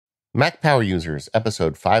Mac Power Users,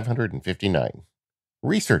 episode 559,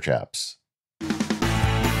 Research Apps.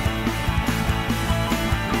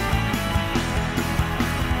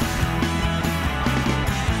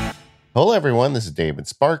 Hello, everyone. This is David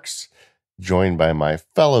Sparks, joined by my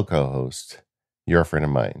fellow co-host, your friend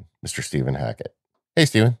of mine, Mr. Stephen Hackett. Hey,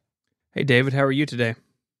 Stephen. Hey, David. How are you today?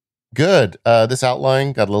 Good. This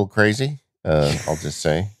outline got a little crazy, I'll just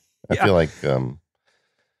say. I feel like,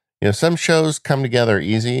 some shows come together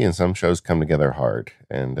easy and some shows come together hard.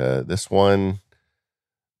 And this one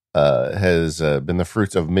has been the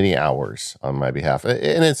fruits of many hours on my behalf.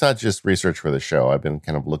 And it's not just research for the show. I've been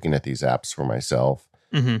kind of looking at these apps for myself.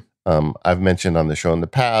 Mm-hmm. I've mentioned on the show in the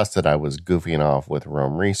past that I was goofing off with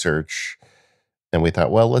Rome Research. And we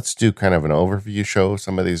thought, well, let's do kind of an overview show of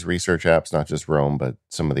some of these research apps, not just Rome, but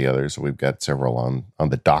some of the others. We've got several on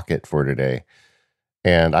the docket for today.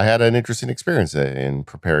 And I had an interesting experience in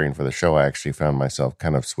preparing for the show. I actually found myself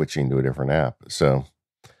kind of switching to a different app. So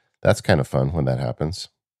that's kind of fun when that happens.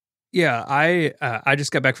 Yeah, I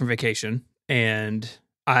just got back from vacation and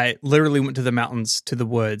I literally went to the mountains, to the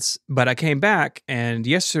woods. But I came back and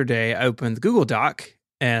yesterday I opened the Google Doc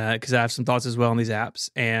because I have some thoughts as well on these apps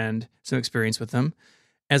and some experience with them.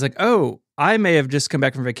 And it's like, oh, I may have just come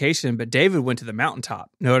back from vacation, but David went to the mountaintop.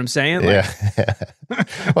 Know what I'm saying? Yeah.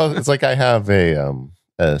 Well, it's like I have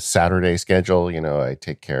a Saturday schedule. I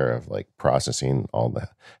take care of like processing all the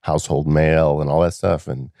household mail and all that stuff.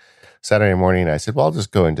 And Saturday morning, I said, well, I'll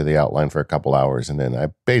just go into the outline for a couple hours. And then I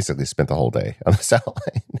basically spent the whole day on this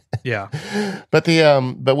outline. Yeah. But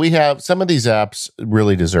we have some of these apps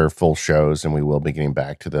really deserve full shows, and we will be getting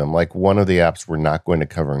back to them. Like one of the apps we're not going to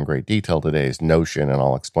cover in great detail today is Notion, and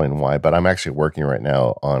I'll explain why. But I'm actually working right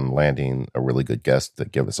now on landing a really good guest to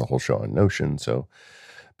give us a whole show on Notion. So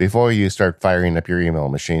before you start firing up your email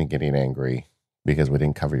machine and getting angry because we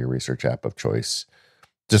didn't cover your research app of choice,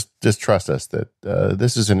 just trust us that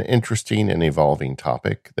this is an interesting and evolving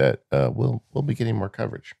topic that we'll be getting more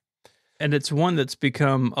coverage. And it's one that's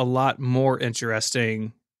become a lot more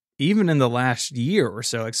interesting even in the last year or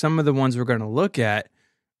so. Like some of the ones we're going to look at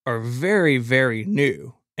are very, very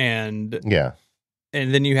new. And yeah.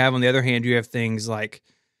 And then you have, on the other hand, you have things like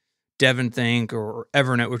DevonThink or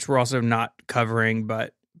Evernote, which we're also not covering,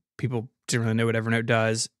 but people generally know what Evernote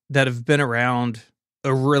does, that have been around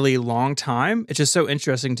a really long time. It's just so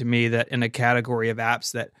interesting to me that in a category of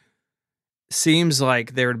apps that seems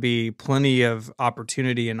like there would be plenty of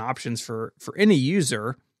opportunity and options for any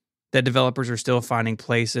user, that developers are still finding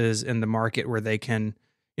places in the market where they can,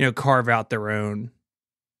 carve out their own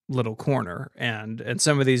little corner. And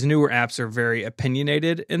some of these newer apps are very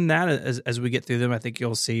opinionated in that. As we get through them, I think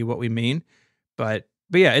you'll see what we mean. But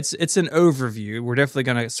yeah, it's an overview. We're definitely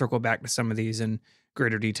going to circle back to some of these in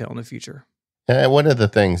greater detail in the future. And one of the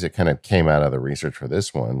things that kind of came out of the research for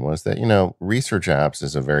this one was that, research apps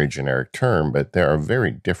is a very generic term, but there are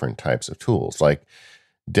very different types of tools. Like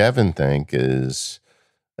DevonThink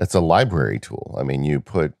it's a library tool. I mean, you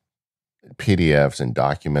put PDFs and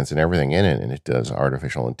documents and everything in it, and it does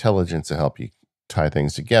artificial intelligence to help you tie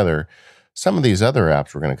things together. Some of these other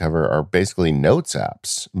apps we're going to cover are basically notes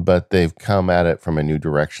apps, but they've come at it from a new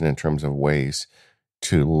direction in terms of ways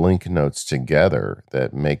to link notes together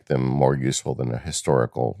that make them more useful than a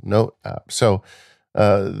historical note app. So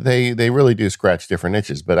they really do scratch different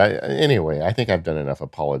itches. But I think I've done enough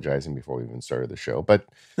apologizing before we even started the show. But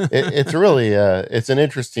it's really it's an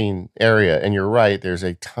interesting area, and you're right. There's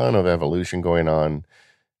a ton of evolution going on,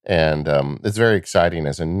 and it's very exciting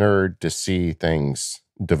as a nerd to see things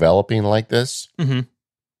developing like this. Mm-hmm.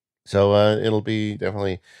 So it'll be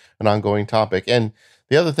definitely an ongoing topic. And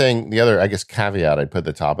the other, I guess, caveat I'd put at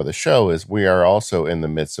the top of the show is we are also in the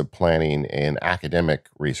midst of planning an academic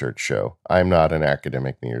research show. I'm not an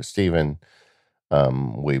academic near Stephen.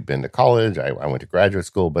 We've been to college. I went to graduate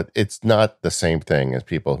school, but it's not the same thing as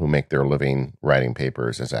people who make their living writing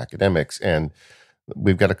papers as academics. And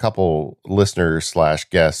we've got a couple listeners /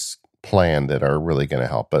 guests planned that are really going to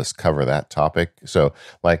help us cover that topic. So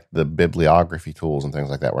like the bibliography tools and things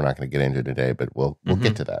like that, we're not going to get into today, but we'll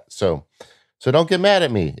get to that. So don't get mad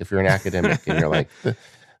at me if you're an academic and you're like,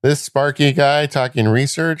 this Sparky guy talking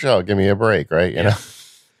research, oh, give me a break, right? You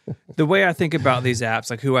know. The way I think about these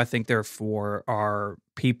apps, like who I think they're for, are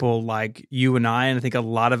people like you and I think a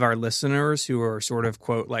lot of our listeners who are sort of,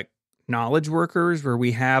 quote, like knowledge workers, where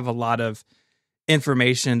we have a lot of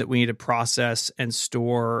information that we need to process and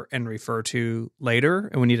store and refer to later,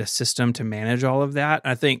 and we need a system to manage all of that.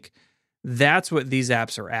 I think that's what these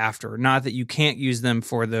apps are after. Not that you can't use them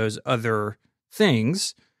for those other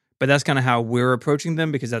things, but that's kind of how we're approaching them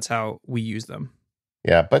because that's how we use them.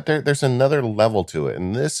 Yeah, but there's another level to it.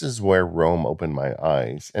 And this is where Rome opened my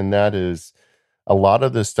eyes. And that is a lot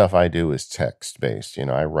of the stuff I do is text based.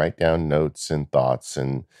 I write down notes and thoughts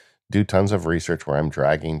and do tons of research where I'm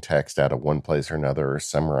dragging text out of one place or another or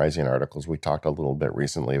summarizing articles. We talked a little bit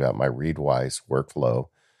recently about my Readwise workflow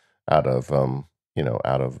out of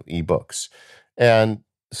out of ebooks. And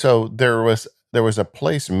so there was a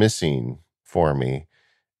place missing for me.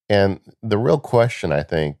 And the real question, I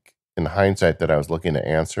think, in hindsight, that I was looking to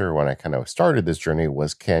answer when I kind of started this journey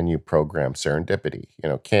was, can you program serendipity?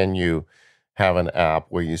 Can you have an app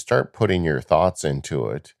where you start putting your thoughts into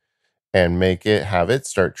it and have it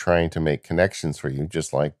start trying to make connections for you,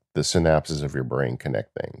 just like the synapses of your brain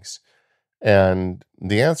connect things? And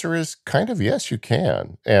the answer is kind of yes, you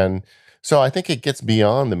can. And so I think it gets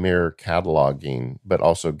beyond the mere cataloging, but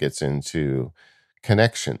also gets into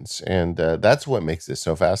connections. And that's what makes this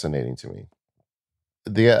so fascinating to me.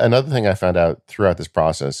 Another thing I found out throughout this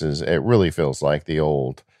process is it really feels like the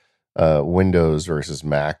old Windows versus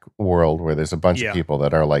Mac world, where there's a bunch of Yeah. people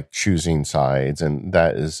that are like choosing sides. And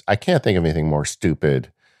that is, I can't think of anything more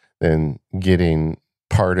stupid than getting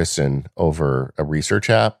partisan over a research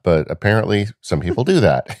app, but apparently some people do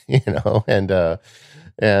that, and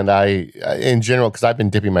in general, because I've been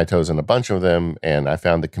dipping my toes in a bunch of them, and I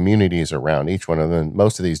found the communities around each one of them,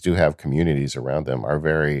 most of these do have communities around them, are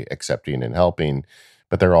very accepting and helping.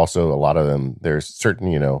 But there are also a lot of them. There's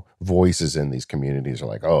certain, voices in these communities are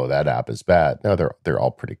like, "Oh, that app is bad." No, they're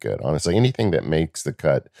all pretty good. Honestly, anything that makes the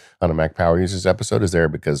cut on a Mac Power Users episode is there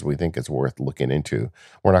because we think it's worth looking into.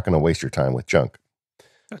 We're not going to waste your time with junk.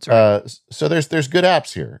 That's right. So there's good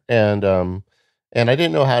apps here, and I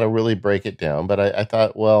didn't know how to really break it down, but I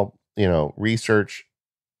thought, well, research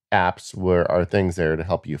apps are things there to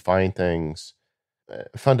help you find things,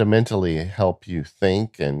 fundamentally help you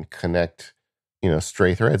think and connect,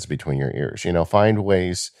 stray threads between your ears. Find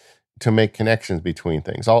ways to make connections between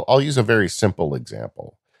things. I'll use a very simple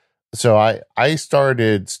example. So I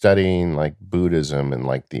started studying like Buddhism in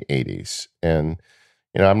like the 80s, and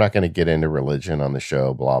I'm not going to get into religion on the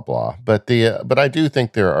show, blah blah. But I do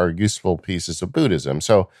think there are useful pieces of Buddhism.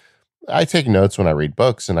 So I take notes when I read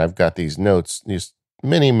books, and I've got these notes, these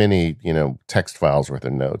many text files worth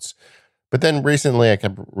of notes. But then recently, I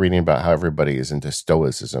kept reading about how everybody is into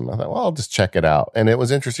Stoicism. I thought, well, I'll just check it out. And it was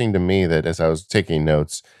interesting to me that as I was taking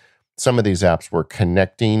notes, some of these apps were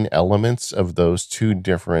connecting elements of those two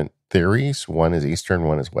different theories. One is Eastern,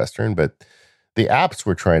 one is Western, but the apps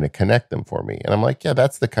were trying to connect them for me. And I'm like, yeah,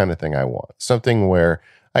 that's the kind of thing I want. Something where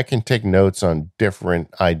I can take notes on different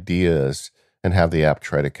ideas and have the app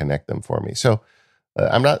try to connect them for me. So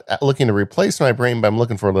I'm not looking to replace my brain, but I'm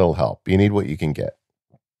looking for a little help. You need what you can get.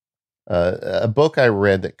 A book I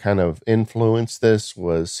read that kind of influenced this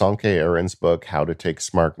was Sankey Aaron's book, How to Take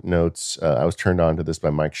Smart Notes. I was turned on to this by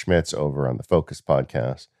Mike Schmitz over on the Focus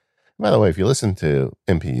podcast. By the way, if you listen to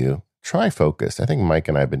MPU, try Focus. I think Mike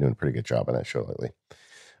and I have been doing a pretty good job on that show lately.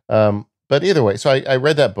 But either way, so I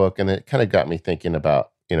read that book, and it kind of got me thinking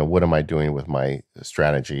about, what am I doing with my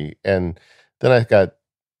strategy? And then I got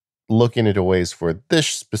looking into ways for this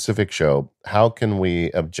specific show. How can we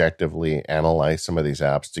objectively analyze some of these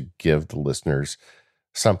apps to give the listeners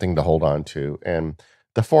something to hold on to? And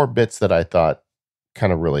the 4 bits that I thought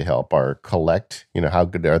kind of really help are collect. How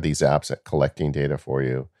good are these apps at collecting data for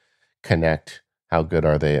you? Connect. How good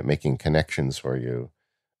are they at making connections for you?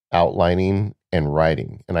 Outlining and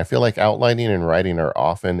writing. And I feel like outlining and writing are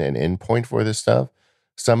often an endpoint for this stuff.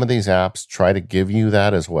 Some of these apps try to give you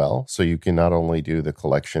that as well. So you can not only do the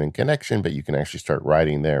collection and connection, but you can actually start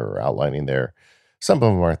writing there or outlining there. Some of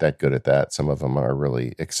them aren't that good at that. Some of them are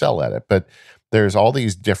really excel at it. But there's all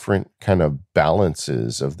these different kind of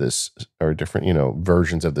balances of this, or different,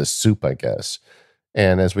 versions of this soup, I guess.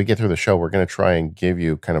 And as we get through the show, we're going to try and give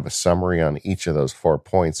you kind of a summary on each of those 4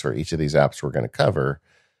 points or each of these apps we're going to cover,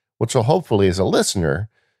 which will hopefully, as a listener,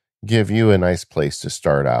 give you a nice place to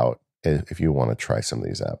start out if you want to try some of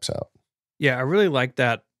these apps out. Yeah, I really like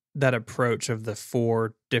that approach of the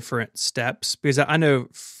 4 different steps, because I know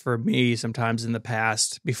for me, sometimes in the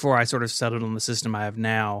past, before I sort of settled on the system I have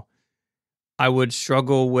now, I would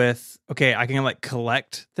struggle with, okay, I can like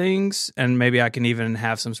collect things, and maybe I can even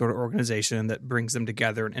have some sort of organization that brings them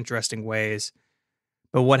together in interesting ways.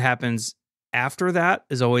 But what happens after that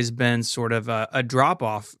has always been sort of a drop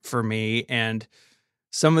off for me. And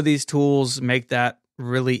some of these tools make that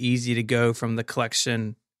really easy to go from the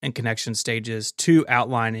collection and connection stages to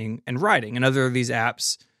outlining and writing. And other of these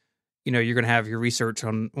apps, you're going to have your research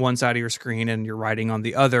on one side of your screen and you're writing on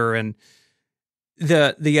the other. And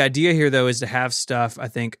the idea here, though, is to have stuff, I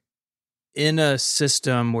think, in a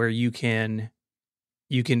system where you can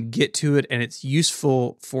you can get to it and it's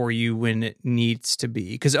useful for you when it needs to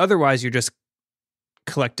be. Because otherwise you're just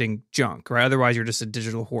collecting junk, right? Otherwise you're just a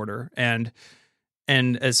digital hoarder. And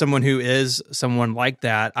as someone who is someone like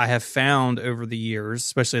that, I have found over the years,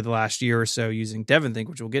 especially the last year or so using DevonThink,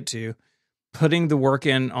 which we'll get to, putting the work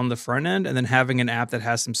in on the front end and then having an app that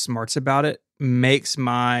has some smarts about it makes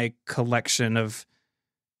my collection of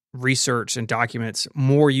research and documents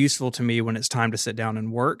more useful to me when it's time to sit down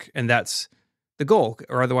and work. And that's the goal.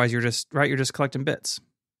 Or otherwise you're just collecting bits.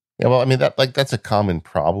 Yeah, well, I mean, that's a common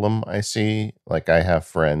problem I see. Like, I have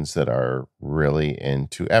friends that are really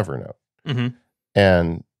into Evernote. Mm-hmm.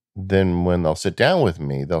 And then when they'll sit down with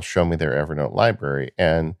me, they'll show me their Evernote library,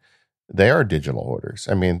 and they are digital hoarders.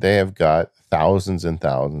 I mean, they have got thousands and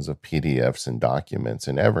thousands of PDFs and documents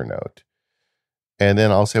in Evernote. And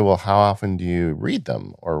then I'll say, well, how often do you read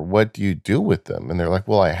them, or what do you do with them? And they're like,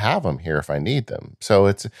 well, I have them here if I need them. So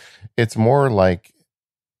it's more like,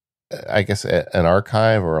 I guess, an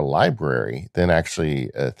archive or a library than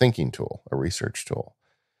actually a thinking tool, a research tool,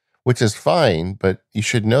 which is fine, but you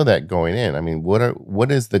should know that going in. I mean,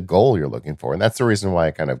 what is the goal you're looking for? And that's the reason why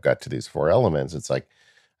I kind of got to these 4 elements. It's like,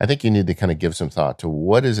 I think you need to kind of give some thought to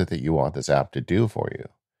what is it that you want this app to do for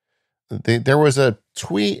you. There was a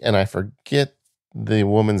tweet, and I forget the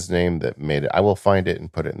woman's name that made it. I will find it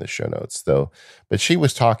and put it in the show notes, though. But she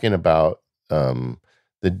was talking about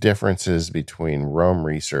the differences between Rome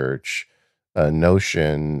Research,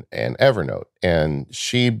 Notion, and Evernote. And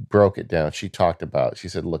she broke it down. She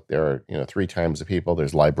said, look, there are 3 types of people.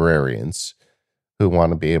 There's librarians who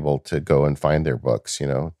want to be able to go and find their books,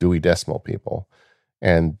 Dewey Decimal people.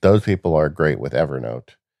 And those people are great with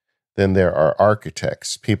Evernote. Then there are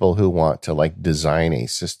architects, people who want to design a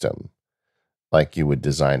system, like you would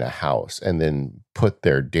design a house, and then put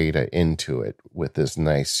their data into it with this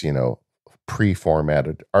nice,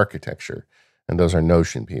 pre-formatted architecture. And those are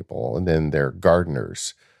Notion people. And then there are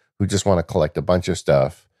gardeners who just want to collect a bunch of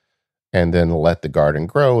stuff and then let the garden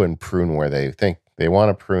grow and prune where they think they want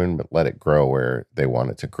to prune, but let it grow where they want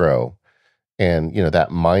it to grow. And, that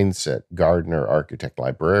mindset, gardener, architect,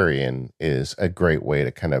 librarian, is a great way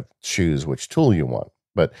to kind of choose which tool you want.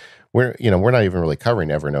 But we're not even really covering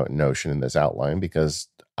Evernote and Notion in this outline, because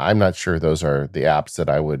I'm not sure those are the apps that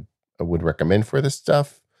I would recommend for this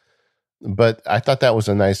stuff. But I thought that was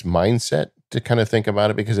a nice mindset to kind of think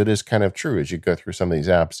about it, because it is kind of true. As you go through some of these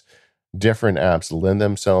apps, different apps lend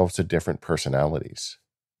themselves to different personalities.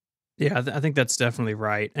 Yeah, I think that's definitely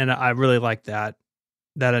right. And I really like that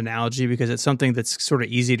analogy, because it's something that's sort of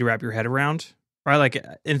easy to wrap your head around, right? Like,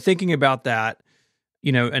 in thinking about that,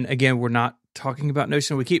 and again, we're not talking about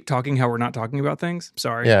Notion. We keep talking how we're not talking about things.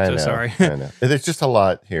 Sorry. Yeah, Sorry. I know. There's just a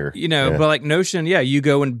lot here. But like Notion, you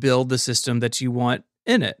go and build the system that you want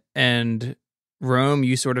in it. And Rome,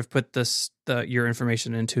 you sort of put your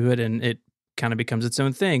information into it, and it kind of becomes its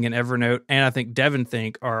own thing. And Evernote, and I think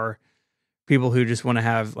DevonThink are people who just want to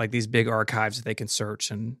have these big archives that they can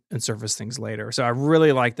search and surface things later. So I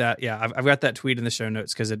really like that. Yeah, I've got that tweet in the show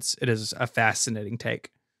notes, because it is a fascinating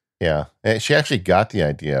take. Yeah, and she actually got the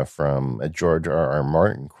idea from a George R.R.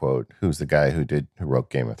 Martin quote, who's the guy who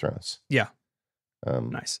wrote Game of Thrones. Yeah,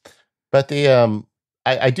 nice. But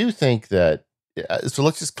I do think that. So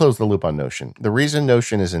let's just close the loop on Notion. The reason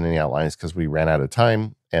Notion isn't in the outline is because we ran out of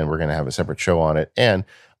time, and we're going to have a separate show on it. And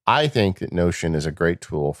I think that Notion is a great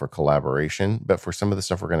tool for collaboration, but for some of the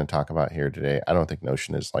stuff we're going to talk about here today, I don't think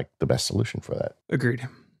Notion is the best solution for that. Agreed.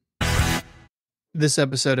 This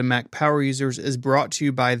episode of Mac Power Users is brought to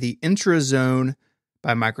you by the Intrazone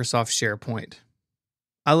by Microsoft SharePoint.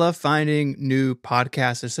 I love finding new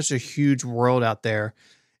podcasts. There's such a huge world out there.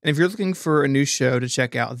 And if you're looking for a new show to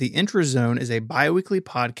check out, the Intrazone is a bi-weekly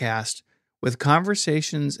podcast with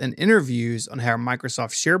conversations and interviews on how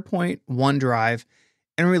Microsoft SharePoint, OneDrive,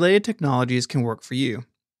 and related technologies can work for you.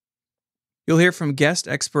 You'll hear from guest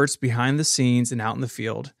experts behind the scenes and out in the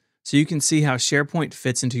field, so you can see how SharePoint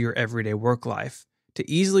fits into your everyday work life to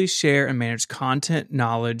easily share and manage content,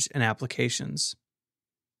 knowledge, and applications.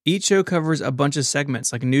 Each show covers a bunch of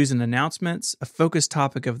segments like news and announcements, a focused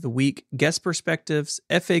topic of the week, guest perspectives,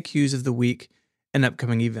 FAQs of the week, and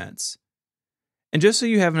upcoming events. And just so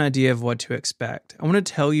you have an idea of what to expect, I want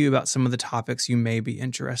to tell you about some of the topics you may be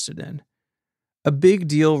interested in. A big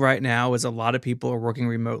deal right now, as a lot of people are working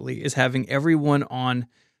remotely, is having everyone on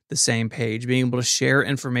the same page, being able to share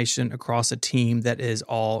information across a team that is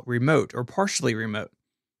all remote or partially remote.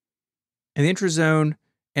 And the Intrazone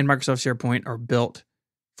and Microsoft SharePoint are built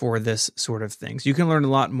for this sort of thing. So you can learn a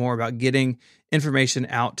lot more about getting information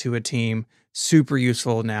out to a team. Super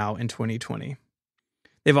useful now in 2020.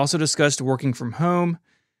 They've also discussed working from home,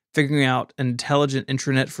 figuring out an intelligent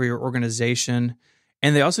intranet for your organization,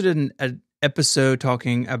 And they also did an episode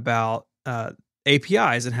talking about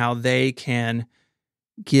APIs and how they can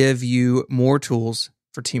give you more tools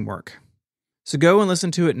for teamwork. So go and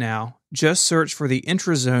listen to it now. Just search for the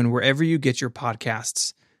Intrazone wherever you get your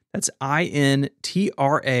podcasts. That's INTRAZONE,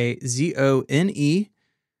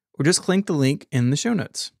 or just click the link in the show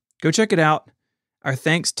notes. Go check it out. Our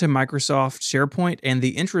thanks to Microsoft, SharePoint, and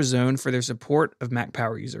the Intrazone for their support of Mac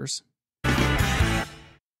Power users.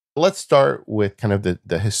 Let's start with kind of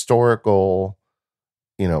the historical,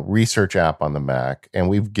 research app on the Mac. And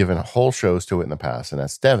we've given whole shows to it in the past, and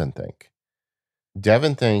that's DevonThink.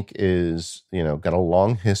 DevonThink is, got a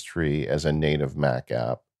long history as a native Mac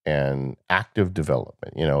app and active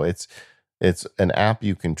development. It's an app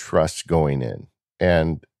you can trust going in.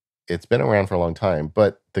 And it's been around for a long time.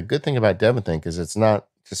 But the good thing about DevonThink is it's not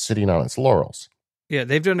just sitting on its laurels. Yeah,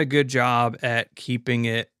 they've done a good job at keeping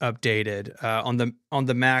it updated. On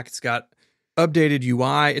the Mac, it's got updated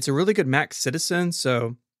UI. It's a really good Mac citizen,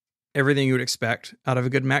 so everything you would expect out of a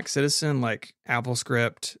good Mac citizen, like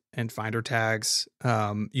AppleScript and Finder tags.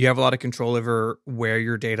 You have a lot of control over where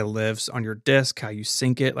your data lives on your disk, how you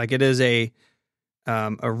sync it. Like, it is a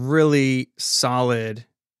really solid,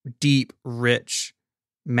 deep, rich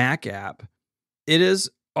Mac app. It is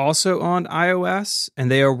also on iOS,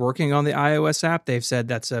 and they are working on the iOS app. They've said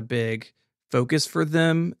that's a big focus for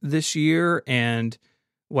them this year, and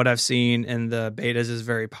what I've seen in the betas is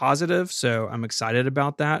very positive, so I'm excited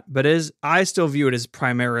about that. But I still view it as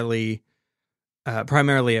primarily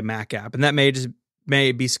a Mac app, and that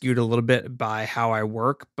may be skewed a little bit by how I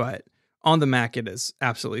work, but on the Mac it is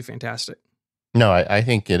absolutely fantastic. No, I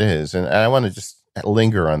think it is, and I want to just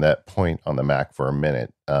linger on that point on the Mac for a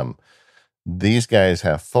minute. These guys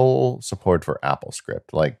have full support for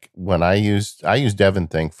AppleScript. Like, when I use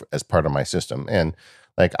DevonThink as part of my system, and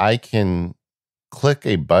like I can click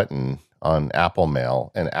a button on Apple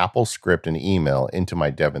Mail and AppleScript an email into my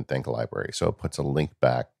DevonThink library. So it puts a link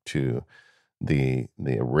back to the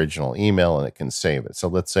original email, and it can save it. So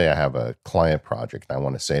let's say I have a client project and I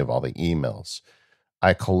want to save all the emails.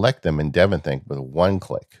 I collect them in DevonThink with one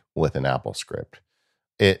click with an AppleScript.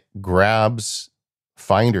 It grabs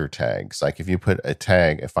Finder tags. Like, if you put a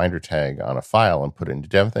Finder tag on a file and put it into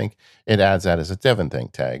DevonThink, it adds that as a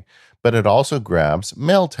DevonThink tag. But it also grabs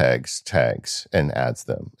mail tags and adds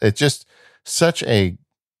them. It's just such a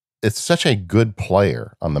good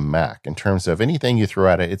player on the Mac in terms of anything you throw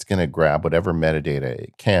at it, it's going to grab whatever metadata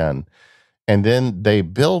it can. And then they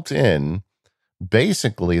built in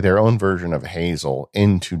basically their own version of Hazel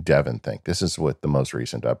into DevonThink. This is with the most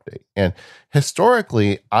recent update. And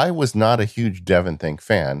historically, I was not a huge DevonThink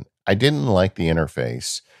fan. I didn't like the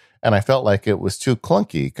interface, and I felt like it was too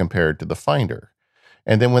clunky compared to the Finder.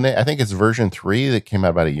 And then when I think it's version 3 that came out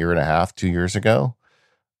about a year and a half, 2 years ago,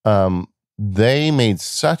 they made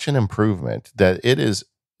such an improvement that it is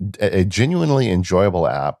a genuinely enjoyable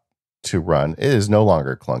app to run. It is no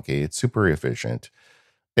longer clunky. It's super efficient.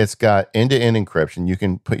 It's got end-to-end encryption. You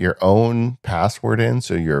can put your own password in,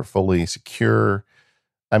 so you're fully secure.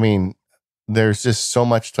 I mean, there's just so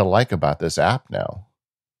much to like about this app now.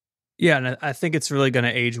 Yeah, and I think it's really going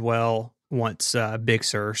to age well once Big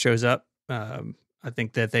Sur shows up. I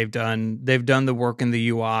think that they've done the work in the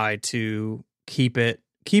UI to keep it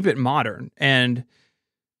modern. And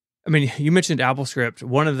I mean, you mentioned AppleScript.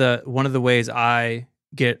 One of the ways I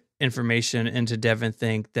get information into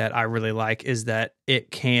DevonThink that I really like is that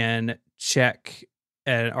it can check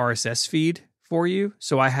an RSS feed for you.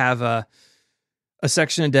 So I have a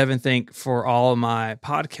section in DevonThink for all of my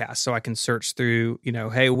podcasts, so I can search through,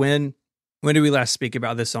 hey, when did we last speak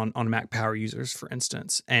about this on Mac Power users, for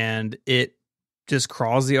instance? And it just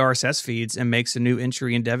crawls the RSS feeds and makes a new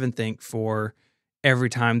entry in DevonThink for every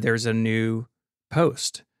time there's a new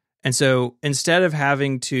post. And so instead of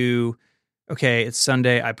having to, okay, it's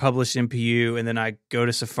Sunday, I publish MPU, and then I go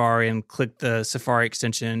to Safari and click the Safari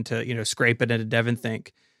extension to, scrape it into DevonThink.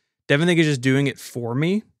 DevonThink is just doing it for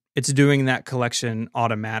me. It's doing that collection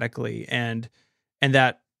automatically. And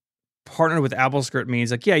that partnered with AppleScript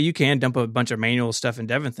means, like, yeah, you can dump a bunch of manual stuff in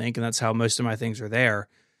DevonThink, and that's how most of my things are there.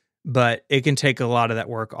 But it can take a lot of that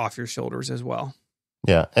work off your shoulders as well.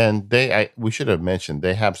 Yeah, and we should have mentioned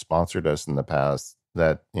they have sponsored us in the past.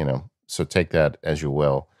 That so take that as you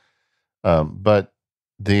will. But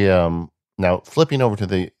the now flipping over to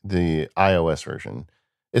the iOS version,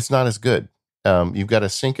 it's not as good. You've got to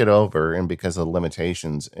sync it over, and because of the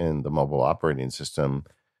limitations in the mobile operating system,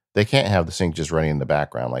 they can't have the sync just running in the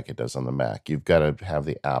background like it does on the Mac. You've got to have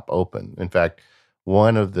the app open. In fact,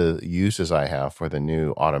 one of the uses I have for the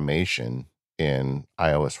new automation in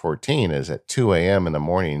iOS 14 is at 2 a.m. in the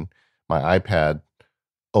morning, my iPad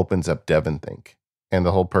opens up DevonThink. And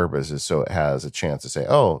the whole purpose is so it has a chance to say,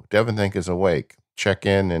 oh, Devin Think is awake. Check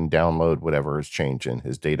in and download whatever has changed in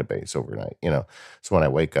his database overnight. So when I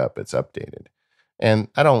wake up, it's updated. And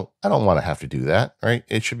I don't want to have to do that, right?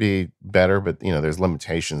 It should be better, but there's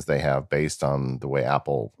limitations they have based on the way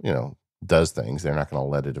Apple, does things. They're not going to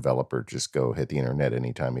let a developer just go hit the internet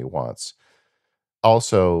anytime he wants.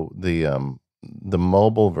 Also, the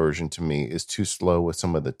mobile version to me is too slow with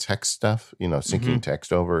some of the text stuff. Syncing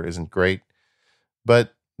text over isn't great,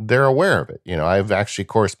 but they're aware of it. I've actually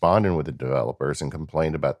corresponded with the developers and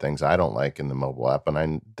complained about things I don't like in the mobile app,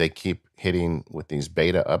 and they keep hitting with these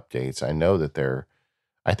beta updates.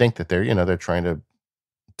 I think that they're trying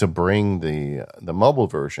to bring the mobile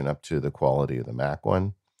version up to the quality of the Mac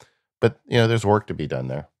one, but there's work to be done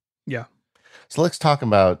there. Yeah. So let's talk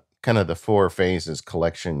about kind of the four phases: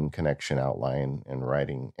 collection, connection, outline, and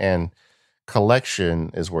writing. And collection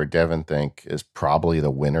is where Devin Think is probably the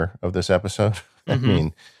winner of this episode. I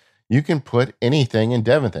mean, you can put anything in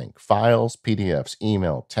Devin Think: files, PDFs,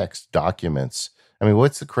 email, text, documents. I mean,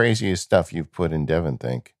 what's the craziest stuff you've put in Devin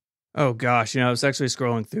Think? Oh gosh, I was actually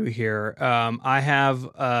scrolling through here. I have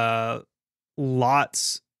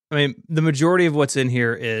lots. I mean, the majority of what's in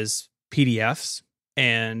here is PDFs,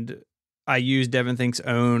 and I use Devin Think's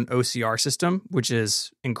own OCR system, which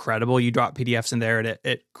is incredible. You drop PDFs in there, and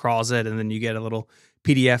it crawls it, and then you get a little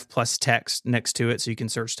PDF plus text next to it, so you can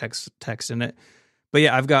search text in it. But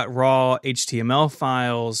yeah, I've got raw HTML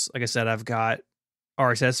files. Like I said, I've got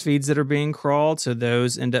RSS feeds that are being crawled, so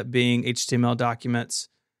those end up being HTML documents.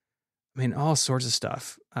 I mean, all sorts of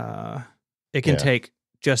stuff. It can take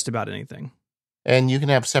just about anything. And you can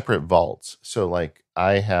have separate vaults. So like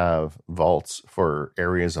I have vaults for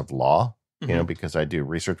areas of law, because I do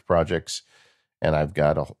research projects, and I've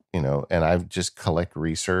got and I've just collect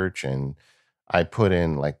research, and I put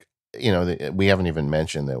in like, we haven't even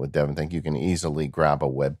mentioned that with Devin Think, you can easily grab a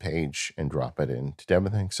web page and drop it into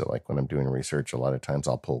Devin Think. So like when I'm doing research, a lot of times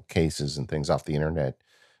I'll pull cases and things off the internet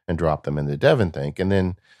and drop them into Devin Think. And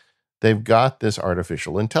then they've got this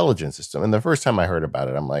artificial intelligence system. And the first time I heard about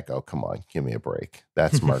it, I'm like, oh, come on, give me a break.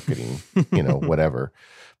 That's marketing, whatever.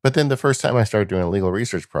 But then the first time I started doing a legal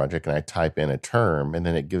research project and I type in a term, and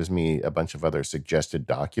then it gives me a bunch of other suggested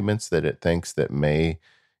documents that it thinks that may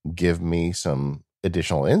give me some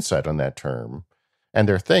additional insight on that term. And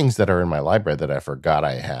there are things that are in my library that I forgot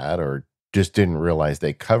I had or just didn't realize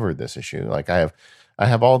they covered this issue. Like I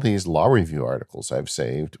have all these law review articles I've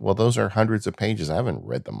saved. Well, those are hundreds of pages. I haven't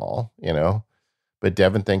read them all, but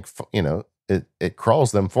Devin Think, it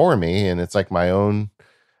crawls them for me. And it's like my own,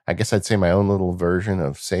 I guess I'd say my own little version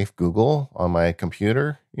of Safe Google on my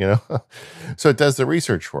computer, so it does the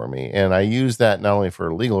research for me. And I use that not only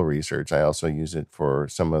for legal research, I also use it for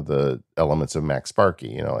some of the elements of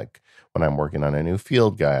MacSparky, like when I'm working on a new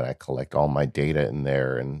field guide, I collect all my data in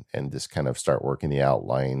there and just kind of start working the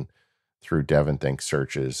outline through Devin Think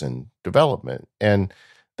searches and development. And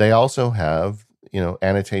they also have,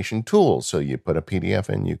 annotation tools. So you put a PDF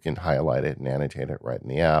in, you can highlight it and annotate it right in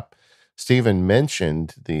the app. Stephen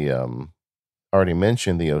mentioned already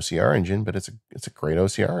mentioned the OCR engine, but it's a great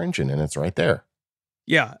OCR engine and it's right there.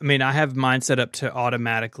 Yeah. I mean, I have mine set up to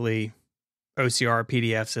automatically OCR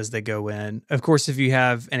PDFs as they go in. Of course, if you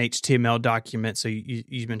have an HTML document, so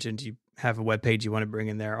you mentioned you have a web page you want to bring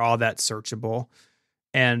in there, all that's searchable.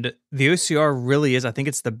 And the OCR really is, I think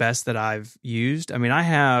it's the best that I've used. I mean,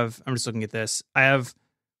 I'm just looking at this. I have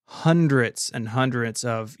hundreds and hundreds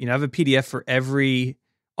of, I have a PDF for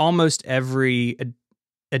almost every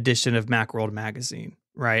edition of Macworld magazine,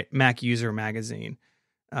 right? Mac User magazine,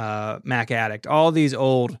 Mac Addict, all these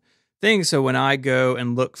old things. So when I go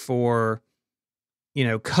and look for,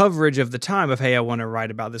 coverage of the time of, hey, I want to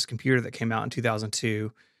write about this computer that came out in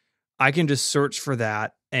 2002, I can just search for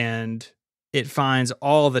that and it finds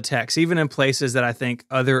all the text, even in places that I think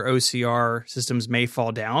other OCR systems may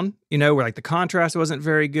fall down, where like the contrast wasn't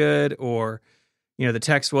very good or, the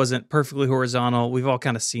text wasn't perfectly horizontal. We've all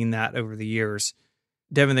kind of seen that over the years.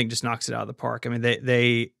 Devin Think just knocks it out of the park. I mean,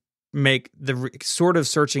 they make the sort of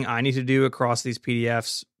searching I need to do across these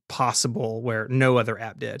PDFs possible where no other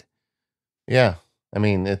app did. Yeah. I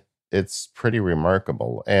mean, it's pretty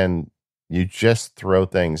remarkable. And you just throw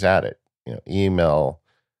things at it, email,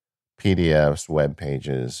 PDFs, web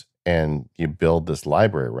pages, and you build this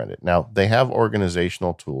library around it. Now, they have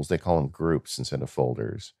organizational tools. They call them groups instead of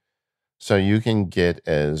folders. So you can get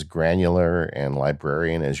as granular and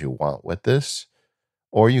librarian as you want with this,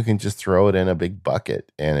 or you can just throw it in a big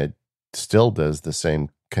bucket and it still does the same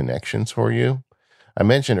connections for you. I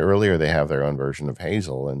mentioned earlier they have their own version of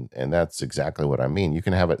Hazel, and that's exactly what I mean. You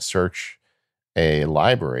can have it search a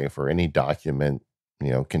library for any document,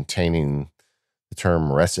 containing the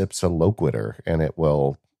term res ipsa loquitur, and it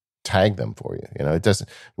will tag them for you. It doesn't,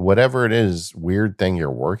 whatever it is, weird thing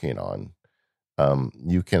you're working on,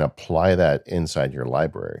 you can apply that inside your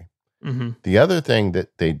library. Mm-hmm. The other thing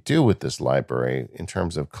that they do with this library in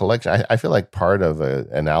terms of collection, I feel like part of an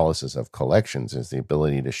analysis of collections is the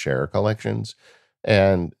ability to share collections.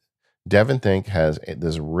 And DevonThink has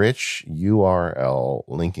this rich URL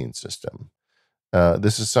linking system.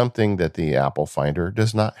 This is something that the Apple Finder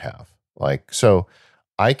does not have. So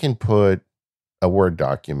I can put a Word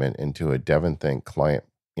document into a DevonThink client,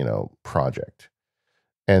 project.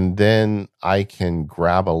 And then I can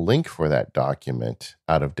grab a link for that document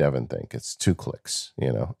out of DevonThink. It's 2 clicks,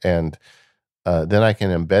 and then I can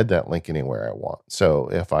embed that link anywhere I want. So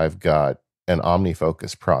if I've got an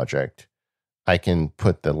OmniFocus project, I can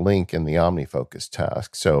put the link in the OmniFocus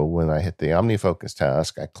task. So when I hit the OmniFocus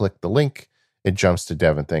task, I click the link, it jumps to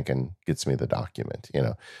DevonThink and gets me the document,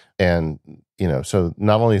 And, so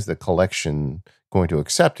not only is the collection going to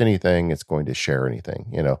accept anything, it's going to share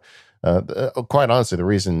anything, Quite honestly, the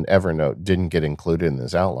reason Evernote didn't get included in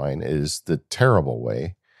this outline is the terrible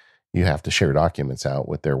way you have to share documents out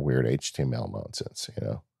with their weird HTML nonsense.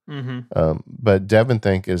 Mm-hmm. But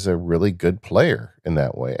DevonThink is a really good player in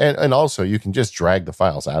that way. And also, you can just drag the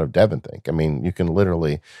files out of DevonThink. I mean, you can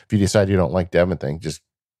literally, if you decide you don't like DevonThink, just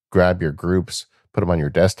grab your groups, put them on your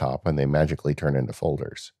desktop, and they magically turn into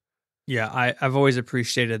folders. Yeah, I've always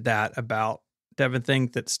appreciated that about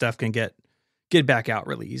DevonThink, that stuff can get back out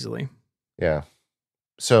really easily. Yeah.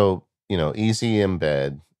 So, easy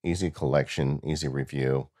embed, easy collection, easy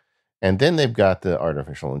review. And then they've got the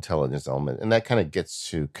artificial intelligence element, and that kind of gets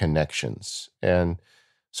to connections. And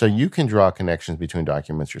so you can draw connections between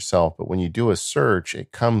documents yourself, but when you do a search,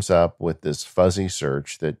 it comes up with this fuzzy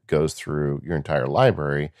search that goes through your entire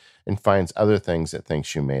library and finds other things it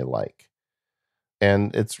thinks you may like.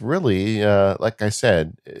 And it's really, like I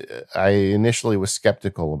said, I initially was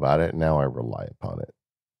skeptical about it, and now I rely upon it.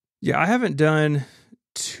 Yeah, I haven't done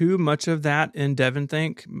too much of that in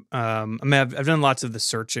DevonThink. I mean, I've done lots of the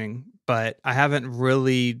searching, but I haven't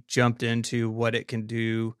really jumped into what it can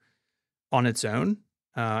do on its own.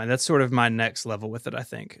 And that's sort of my next level with it, I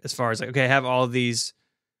think, as far as like, okay, I have all of these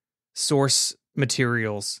source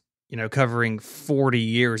materials, covering 40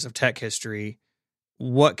 years of tech history.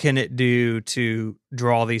 What can it do to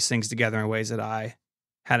draw these things together in ways that I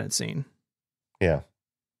hadn't seen? Yeah.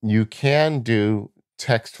 You can do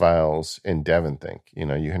text files in DevonThink. You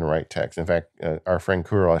can write text. In fact, our friend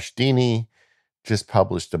Kourosh Dini just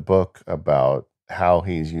published a book about how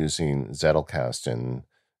he's using Zettelkasten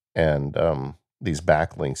and these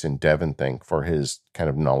backlinks in DevonThink for his kind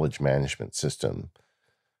of knowledge management system.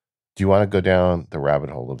 Do you want to go down the rabbit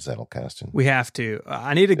hole of Zettelkasten? We have to.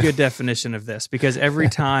 I need a good definition of this, because every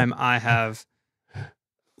time I have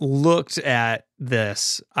looked at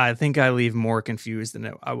this, I think I leave more confused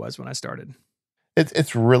than I was when I started.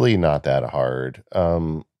 It's really not that hard.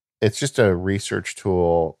 It's just a research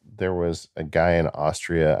tool. There was a guy in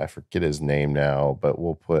Austria, I forget his name now, but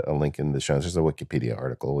we'll put a link in the show notes. There's a Wikipedia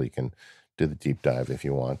article. You can do the deep dive if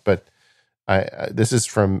you want. But this is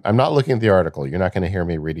from, I'm not looking at the article. You're not going to hear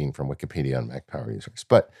me reading from Wikipedia on Mac Power Users.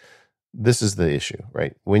 But this is the issue,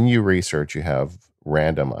 right? When you research, you have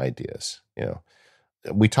random ideas.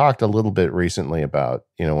 We talked a little bit recently about,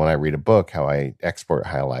 when I read a book, how I export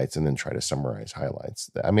highlights and then try to summarize highlights.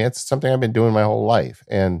 I mean, it's something I've been doing my whole life.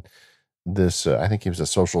 And this, I think he was a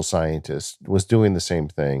social scientist, was doing the same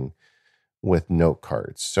thing with note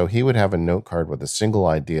cards. So he would have a note card with a single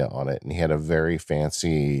idea on it, and he had a very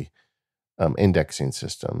fancy indexing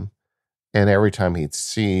system. And every time he'd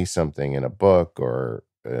see something in a book or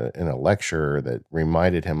in a lecture that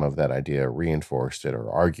reminded him of that idea, reinforced it, or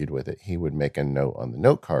argued with it, he would make a note on the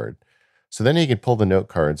note card. So then he could pull the note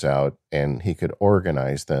cards out and he could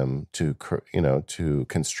organize them to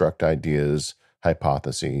construct ideas,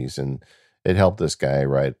 hypotheses, and it helped this guy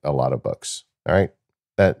write a lot of books. All right.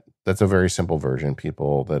 That's a very simple version.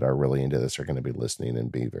 People that are really into this are going to be listening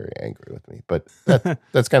and be very angry with me, but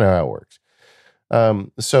that's kind of how it works.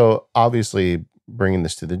 So obviously bringing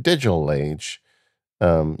this to the digital age,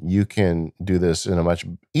 you can do this in a much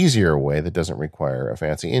easier way that doesn't require a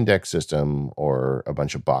fancy index system or a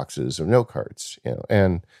bunch of boxes of note cards.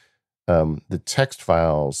 And the text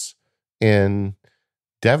files in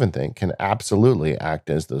DevonThink can absolutely act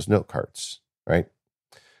as those note cards, right?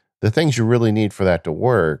 The things you really need for that to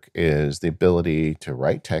work is the ability to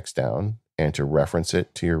write text down and to reference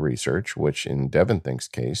it to your research, which in DevonThink's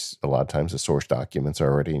case, a lot of times the source documents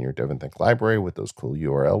are already in your DevonThink library with those cool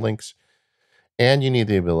URL links. And you need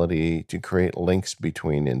the ability to create links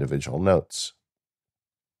between individual notes.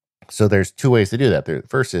 So there's 2 ways to do that. The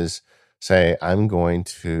first is say, I'm going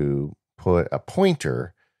to put a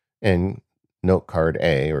pointer in note card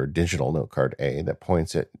A or digital note card A that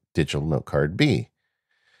points at digital note card B.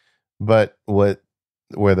 But where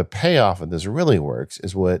the payoff of this really works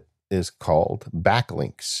is what is called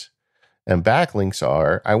backlinks. And backlinks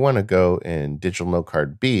are, I want to go in digital note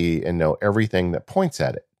card B and know everything that points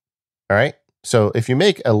at it. All right. So if you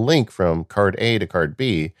make a link from card A to card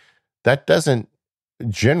B, that doesn't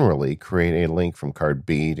generally create a link from card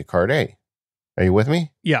B to card A. Are you with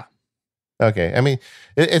me? Yeah. Okay. I mean,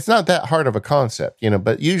 it's not that hard of a concept,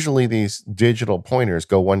 but usually these digital pointers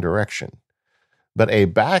go one direction. But a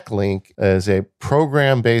backlink is a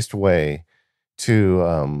program-based way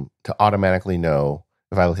to automatically know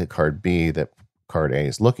if I look at card B that card A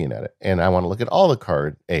is looking at it, and I want to look at all the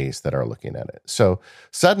card A's that are looking at it. So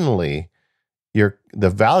suddenly, the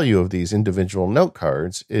value of these individual note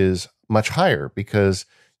cards is much higher because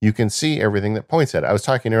you can see everything that points at it. I was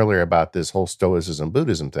talking earlier about this whole Stoicism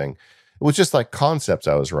Buddhism thing. It was just like concepts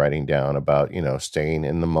I was writing down about, staying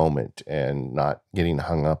in the moment and not getting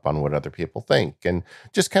hung up on what other people think, and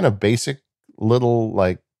just kind of basic little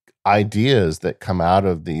like ideas that come out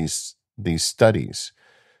of these studies.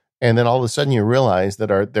 And then all of a sudden you realize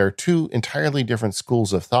that there are two entirely different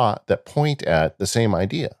schools of thought that point at the same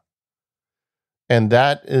idea. And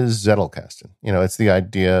that is Zettelkasten. It's the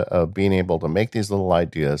idea of being able to make these little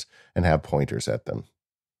ideas and have pointers at them.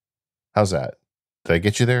 How's that? Did I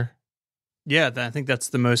get you there? Yeah, I think that's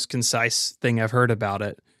the most concise thing I've heard about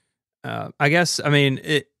it. I guess,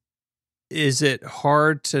 is it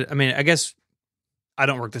hard to, I guess I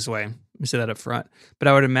don't work this way. Let me say that up front. But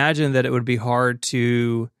I would imagine that it could be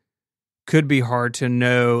hard to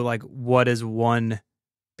know, like, what is one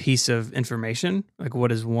piece of information? Like,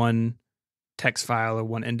 what is one text file or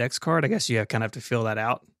one index card? I guess you kind of have to fill that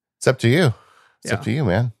out. It's up to you. It's up to you,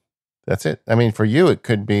 man. That's it. I mean, for you, it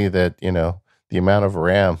could be that, the amount of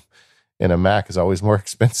RAM in a Mac is always more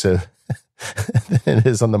expensive than it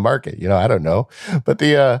is on the market. I don't know. But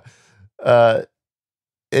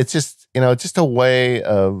it's just a way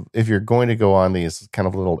of, if you're going to go on these kind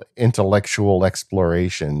of little intellectual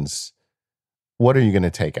explorations, what are you going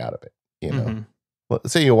to take out of it? Mm-hmm. Well,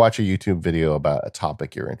 let's say you watch a YouTube video about a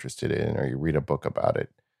topic you're interested in, or you read a book about it.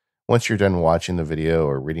 Once you're done watching the video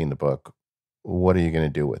or reading the book, what are you going to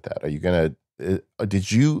do with that? Are you going to,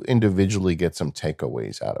 did you individually get some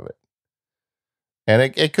takeaways out of it? And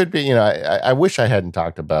it could be, I wish I hadn't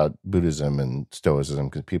talked about Buddhism and Stoicism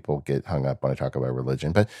because people get hung up when I talk about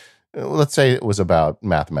religion. But let's say it was about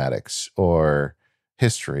mathematics or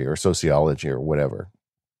history or sociology or whatever.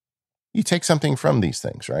 You take something from these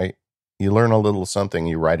things, right? You learn a little something,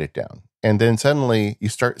 you write it down. And then suddenly you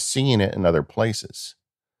start seeing it in other places.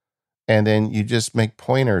 And then you just make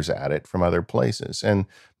pointers at it from other places. And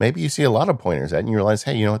maybe you see a lot of pointers at it and you realize,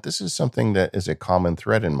 hey, you know what? This is something that is a common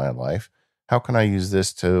thread in my life. How can I use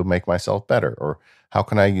this to make myself better? Or how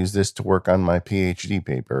can I use this to work on my PhD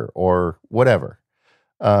paper or whatever?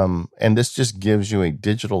 And this just gives you a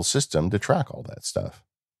digital system to track all that stuff.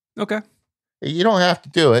 Okay. You don't have to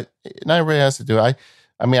do it. Not everybody has to do it.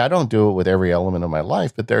 I don't do it with every element of my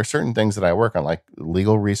life, but there are certain things that I work on, like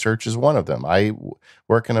legal research is one of them. I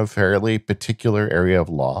work in a fairly particular area of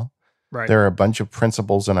law. Right. There are a bunch of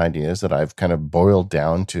principles and ideas that I've kind of boiled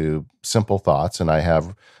down to simple thoughts, and I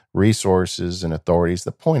have resources and authorities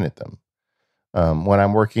that point at them. When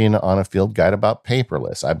I'm working on a field guide about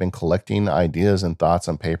paperless, I've been collecting ideas and thoughts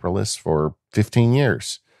on paperless for 15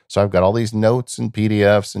 years. So I've got all these notes and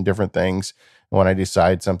PDFs and different things. When I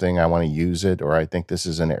decide something, I want to use it, or I think this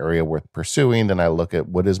is an area worth pursuing, then I look at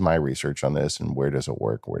what is my research on this and where does it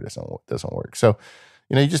work, where doesn't work. So,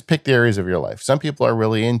 you just pick the areas of your life. Some people are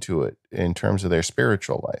really into it in terms of their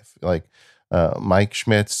spiritual life. Like Mike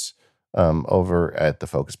Schmitz over at the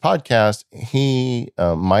Focus Podcast, he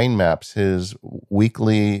mind maps his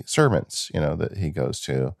weekly sermons, that he goes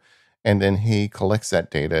to. And then he collects that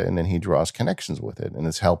data and then he draws connections with it, and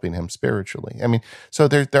it's helping him spiritually. So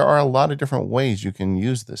there are a lot of different ways you can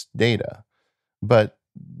use this data. But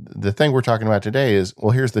the thing we're talking about today is,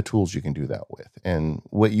 well, here's the tools you can do that with. And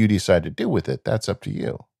what you decide to do with it, that's up to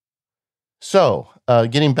you. So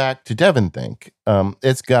getting back to DevonThink,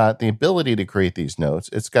 it's got the ability to create these notes.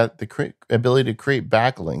 It's got the ability to create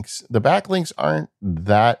backlinks. The backlinks aren't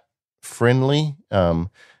that friendly.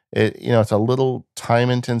 It's a little time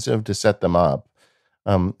intensive to set them up.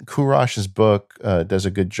 Kurash's book does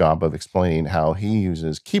a good job of explaining how he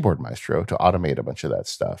uses Keyboard Maestro to automate a bunch of that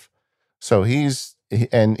stuff. So he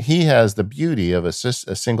has the beauty of a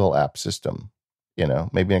single app system.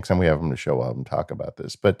 Maybe next time we have him to show up and talk about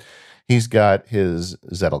this, but he's got his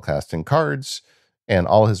Zettelkasten cards and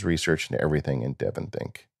all his research and everything in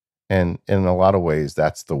DevonThink. And in a lot of ways,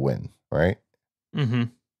 that's the win, right? Mm-hmm.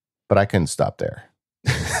 But I couldn't stop there.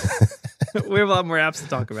 We have a lot more apps to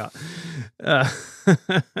talk about.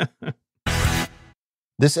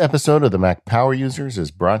 This episode of the Mac Power Users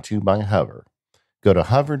is brought to you by Hover. Go to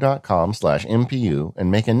hover.com/MPU and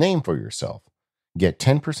make a name for yourself. Get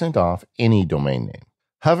 10% off any domain name.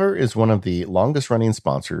 Hover is one of the longest running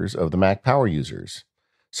sponsors of the Mac Power Users.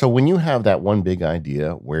 So when you have that one big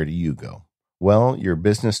idea, where do you go? Well, your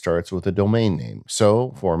business starts with a domain name.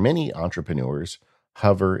 So for many entrepreneurs,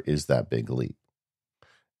 Hover is that big leap.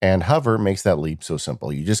 And Hover makes that leap so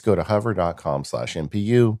simple. You just go to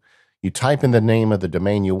hover.com/MPU, you type in the name of the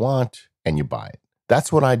domain you want, and you buy it.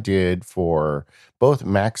 That's what I did for both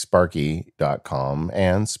MacSparky.com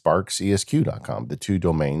and SparksESQ.com, the two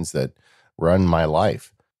domains that run my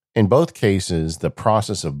life. In both cases, the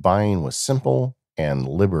process of buying was simple and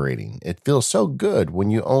liberating. It feels so good when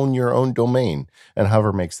you own your own domain, and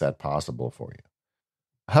Hover makes that possible for you.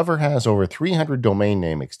 Hover has over 300 domain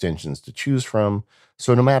name extensions to choose from,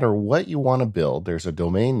 so no matter what you want to build, there's a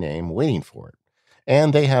domain name waiting for it.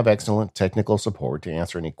 And they have excellent technical support to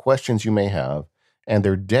answer any questions you may have, and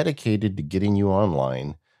they're dedicated to getting you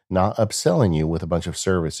online, not upselling you with a bunch of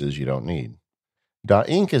services you don't need.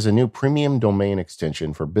 .inc is a new premium domain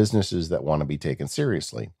extension for businesses that want to be taken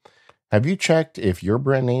seriously. Have you checked if your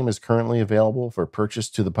brand name is currently available for purchase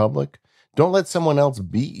to the public? Don't let someone else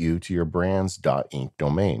beat you to your brand's .inc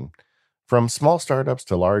domain. From small startups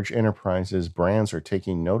to large enterprises, brands are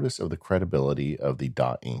taking notice of the credibility of the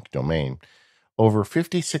 .inc domain. Over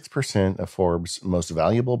 56% of Forbes' most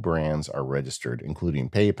valuable brands are registered, including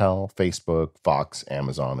PayPal, Facebook, Fox,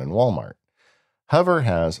 Amazon, and Walmart. Hover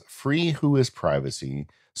has free Whois privacy,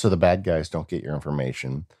 so the bad guys don't get your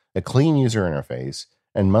information, a clean user interface,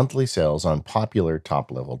 and monthly sales on popular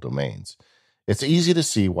top-level domains. It's easy to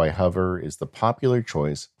see why Hover is the popular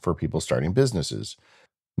choice for people starting businesses.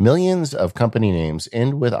 Millions of company names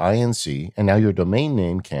end with INC, and now your domain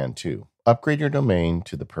name can too. Upgrade your domain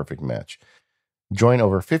to the perfect match. Join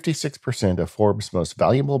over 56% of Forbes' most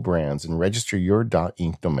valuable brands and register your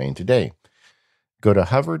 .inc domain today. Go to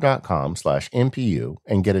hover.com/MPU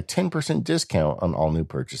and get a 10% discount on all new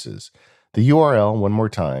purchases. The URL, one more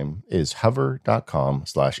time, is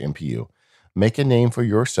hover.com/MPU. Make a name for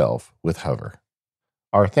yourself with Hover.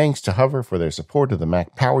 Our thanks to Hover for their support of the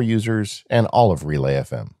Mac Power Users and all of Relay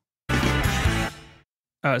FM.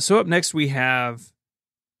 So up next, we have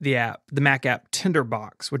the Mac app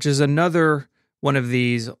Tinderbox, which is another one of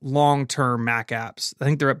these long-term Mac apps. I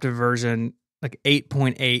think they're up to version like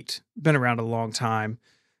 8.8, been around a long time.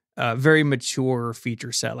 Very mature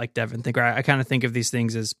feature set, like Devin think. I kind of think of these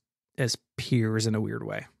things as peers in a weird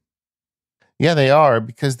way. Yeah, they are,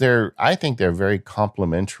 because I think they're very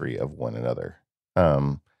complementary of one another.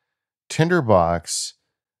 Tinderbox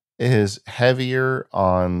is heavier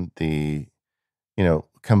on the,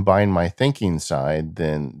 combine my thinking side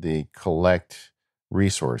than the collect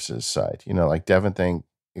resources side. Like Devin Think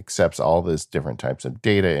accepts all these different types of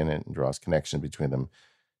data in it and draws connections between them.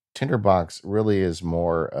 Tinderbox really is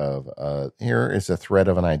more of here is a thread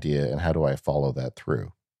of an idea, and how do I follow that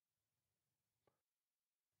through?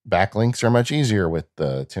 Backlinks are much easier with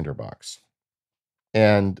the Tinderbox.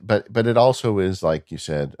 But it also is, like you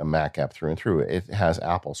said, a Mac app through and through. It has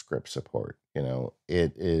Apple script support.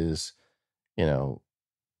 It is,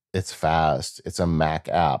 it's fast. It's a Mac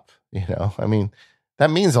app. I mean, that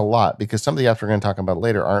means a lot, because some of the apps we're going to talk about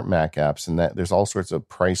later aren't Mac apps, and that there's all sorts of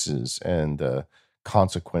prices and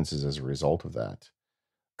consequences as a result of that.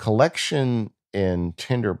 Collection in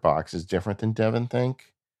Tinderbox is different than Devin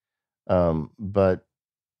Think, but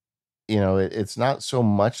it's not so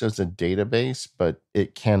much as a database, but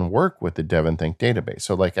it can work with the Devin Think database.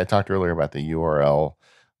 So like I talked earlier about the URL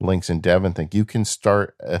links in Devin Think, you can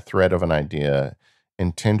start a thread of an idea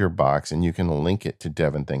in Tinderbox and you can link it to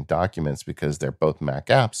Devin Think documents, because they're both Mac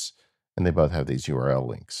apps and they both have these URL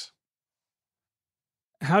links.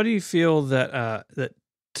 How do you feel that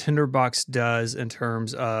Tinderbox does in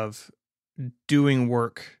terms of doing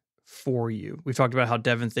work for you? We've talked about how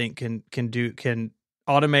Devin Think can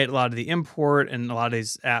automate a lot of the import, and a lot of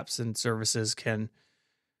these apps and services can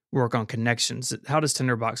work on connections. How does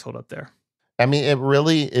Tinderbox hold up there? I mean, it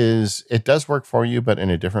really is. It does work for you, but in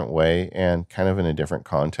a different way and kind of in a different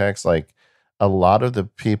context. Like a lot of the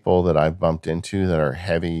people that I've bumped into that are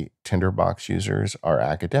heavy Tinderbox users are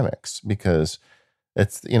academics, because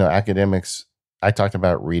it's, academics, I talked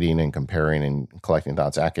about reading and comparing and collecting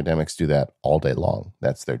thoughts. Academics do that all day long.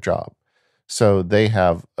 That's their job. So they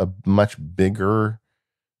have a much bigger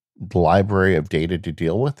library of data to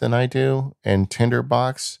deal with than I do. And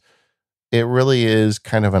Tinderbox, it really is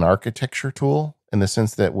kind of an architecture tool. in the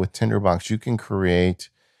sense that with Tinderbox, you can create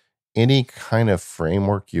any kind of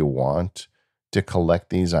framework you want to collect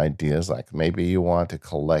these ideas. Like maybe you want to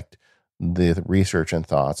collect the research and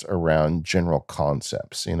thoughts around general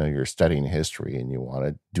concepts. You're studying history and you want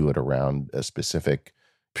to do it around a specific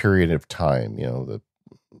period of time, the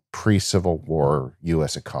pre-Civil War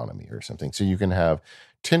US economy or something. So you can have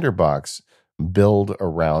Tinderbox build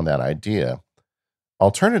around that idea.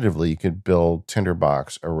 Alternatively, you could build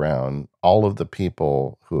Tinderbox around all of the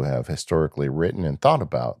people who have historically written and thought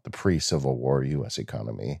about the pre-Civil War US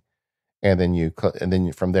economy. And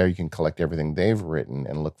then from there you can collect everything they've written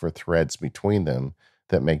and look for threads between them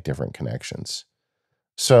that make different connections.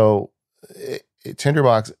 So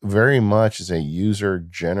Tinderbox very much is a user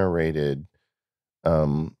generated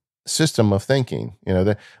system of thinking.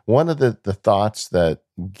 One of the thoughts that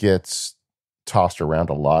gets tossed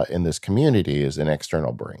around a lot in this community is an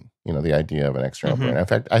external brain. The idea of an external brain. In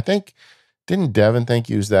fact, I think didn't Devin think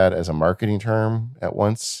use that as a marketing term at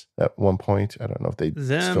one point? I don't know if they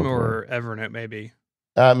them or Evernote maybe.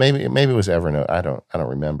 Maybe it was Evernote. I don't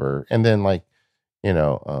remember. And then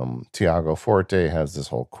Tiago Forte has this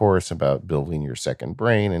whole course about building your second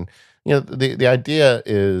brain, and the idea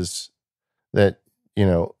is that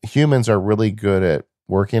humans are really good at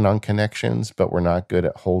working on connections, but we're not good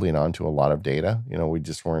at holding on to a lot of data. We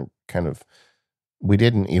just weren't we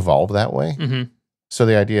didn't evolve that way. Mm-hmm. So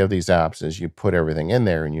the idea of these apps is you put everything in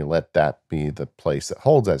there and you let that be the place that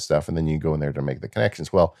holds that stuff, and then you go in there to make the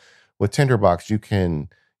connections. Well, with Tinderbox, you can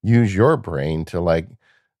use your brain to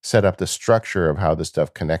set up the structure of how the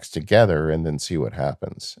stuff connects together and then see what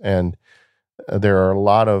happens. And there are a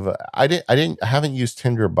lot of I haven't used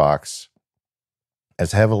Tinderbox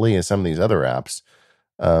as heavily as some of these other apps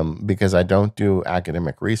because I don't do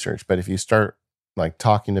academic research. But if you start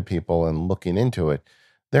talking to people and looking into it,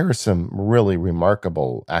 there is some really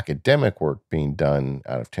remarkable academic work being done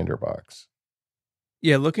out of Tinderbox.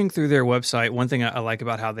 Yeah, looking through their website, one thing I like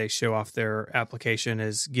about how they show off their application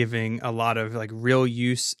is giving a lot of real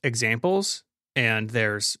use examples. And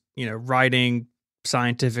there's, writing,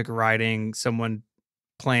 scientific writing, someone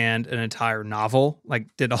planned an entire novel,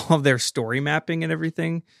 did all of their story mapping and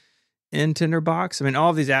everything in Tinderbox. I mean,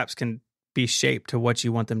 all of these apps can be shaped to what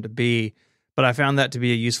you want them to be, but I found that to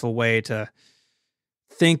be a useful way to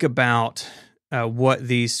think about what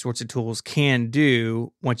these sorts of tools can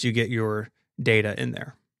do once you get your data in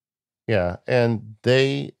there. Yeah. And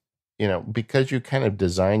they, because you kind of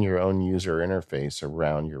design your own user interface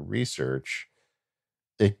around your research,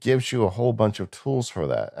 it gives you a whole bunch of tools for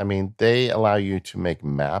that. I mean, they allow you to make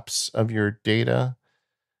maps of your data.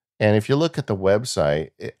 And if you look at the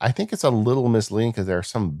website, I think it's a little misleading because there are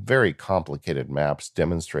some very complicated maps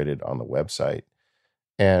demonstrated on the website.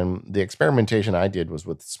 And the experimentation I did was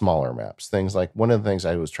with smaller maps. Things like one of the things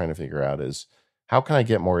I was trying to figure out is how can I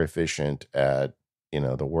get more efficient at,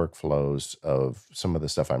 the workflows of some of the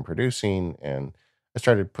stuff I'm producing. And I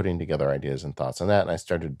started putting together ideas and thoughts on that. And I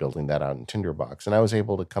started building that out in Tinderbox. And I was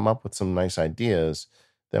able to come up with some nice ideas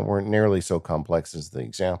that weren't nearly so complex as the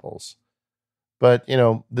examples. But,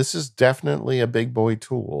 this is definitely a big boy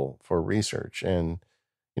tool for research. And,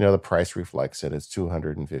 the price reflects it. It's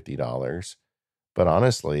 $250. But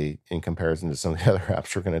honestly, in comparison to some of the other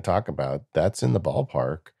apps we're going to talk about, that's in the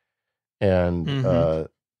ballpark. And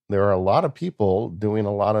there are a lot of people doing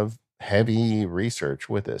a lot of heavy research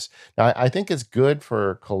with this. Now, I think it's good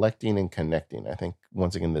for collecting and connecting. I think,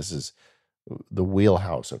 once again, this is the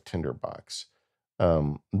wheelhouse of Tinderbox.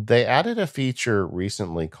 They added a feature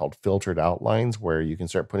recently called filtered outlines, where you can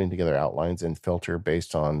start putting together outlines and filter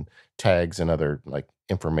based on tags and other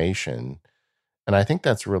information. And I think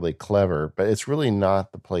that's really clever, but it's really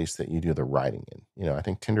not the place that you do the writing in. I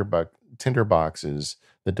think Tinderbox is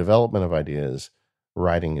the development of ideas.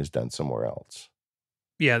 Writing is done somewhere else.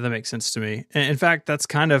 Yeah, that makes sense to me. In fact, that's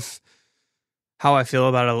kind of how I feel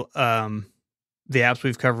about the apps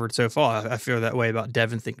we've covered so far. I feel that way about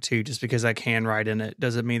DevonThink too. Just because I can write in it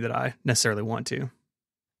doesn't mean that I necessarily want to.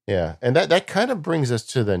 Yeah, and that kind of brings us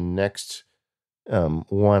to the next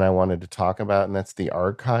one I wanted to talk about, and that's the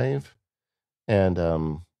archive.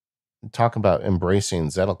 And talk about embracing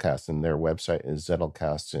Zettelkasten, and their website is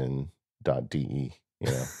zettelkasten.de.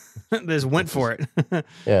 They just went for it.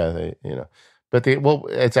 Yeah, but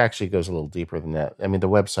it actually goes a little deeper than that. I mean, the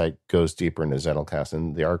website goes deeper into Zettelkasten,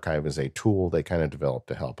 and the archive is a tool they kind of developed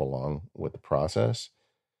to help along with the process.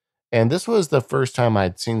 And this was the first time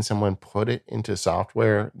I'd seen someone put it into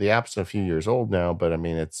software. The app's a few years old now, but I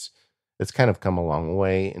mean, it's kind of come a long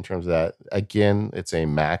way in terms of that. Again, it's a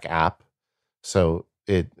Mac app. So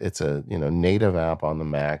it's a native app on the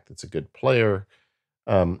Mac that's a good player.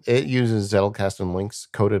 It uses Zettelkasten links,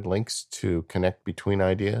 coded links to connect between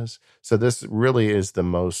ideas. So this really is the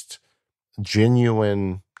most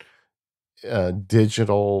genuine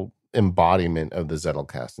digital embodiment of the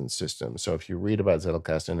Zettelkasten system. So if you read about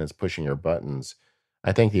Zettelkasten and it's pushing your buttons,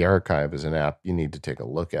 I think the archive is an app you need to take a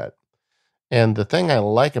look at. And the thing I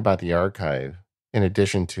like about the archive, in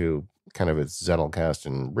addition to kind of its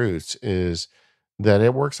Zettelkasten roots, is that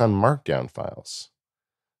it works on Markdown files.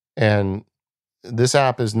 And this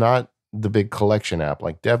app is not the big collection app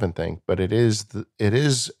like DevonThink, but it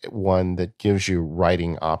is one that gives you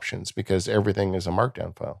writing options because everything is a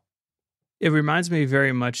Markdown file. It reminds me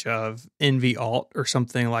very much of NV Alt or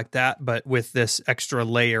something like that, but with this extra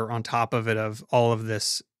layer on top of it of all of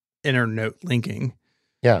this inner note linking.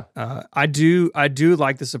 Yeah. I do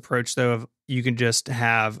like this approach though of you can just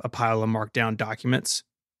have a pile of markdown documents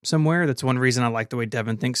somewhere. That's one reason I like the way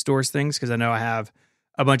DevonThink stores things, because I know I have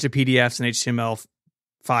a bunch of PDFs and HTML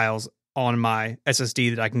files on my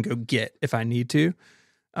SSD that I can go get if I need to.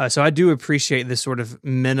 So I do appreciate this sort of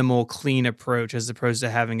minimal, clean approach as opposed to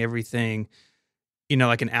having everything,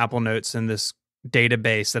 like an Apple Notes in this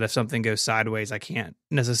database that if something goes sideways, I can't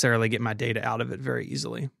necessarily get my data out of it very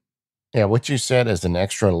easily. Yeah, what you said as an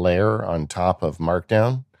extra layer on top of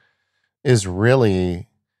Markdown is really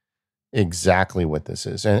exactly what this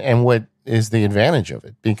is. And what is the advantage of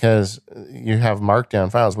it? Because you have Markdown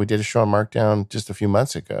files. We did a show on Markdown just a few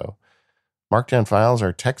months ago. Markdown files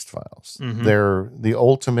are text files. Mm-hmm. They're the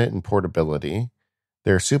ultimate in portability.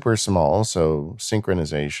 They're super small, so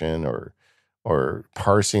synchronization or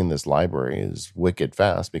parsing this library is wicked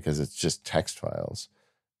fast because it's just text files.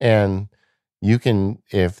 And you can,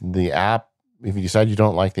 if you decide you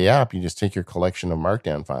don't like the app, you just take your collection of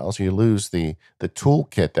Markdown files. You lose the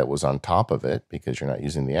toolkit that was on top of it because you're not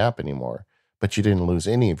using the app anymore, but you didn't lose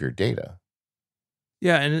any of your data.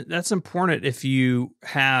 Yeah, and that's important if you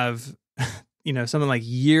have something like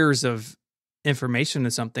years of information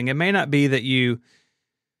in something. It may not be that you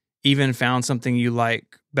even found something you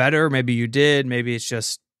like better. Maybe you did. Maybe it's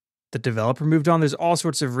just the developer moved on. There's all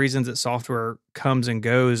sorts of reasons that software comes and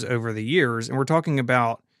goes over the years. And we're talking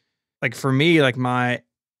about, like for me, like my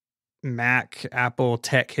Mac, Apple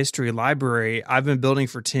tech history library, I've been building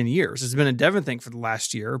for 10 years. It's been a DevonThink for the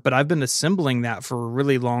last year, but I've been assembling that for a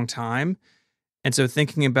really long time. And so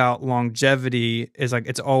thinking about longevity is like,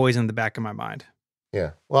 it's always in the back of my mind.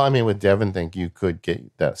 Yeah. Well, I mean, with DevonThink, you could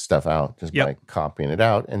get that stuff out just by copying it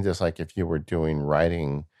out. And just like if you were doing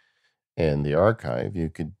writing in the archive, you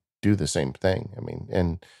could do the same thing. I mean,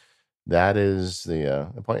 and that is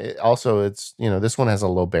the point. Also, it's, this one has a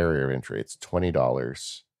low barrier of entry. It's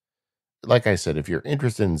 $20. Like I said, if you're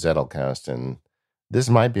interested in Zettelkasten, this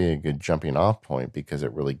might be a good jumping off point because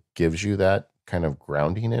it really gives you that kind of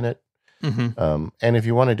grounding in it. Mm-hmm. And if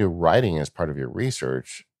you want to do writing as part of your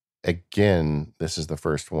research, again, this is the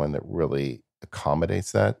first one that really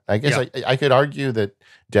accommodates that. I guess I could argue that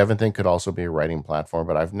DevonThink could also be a writing platform,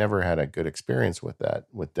 but I've never had a good experience with that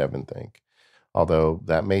with DevonThink, although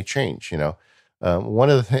that may change. One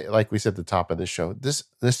of the things, like we said at the top of this show, this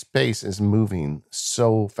space is moving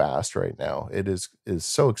so fast right now. It is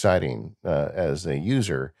so exciting as a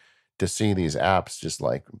user to see these apps just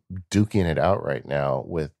like duking it out right now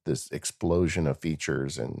with this explosion of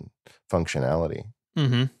features and functionality.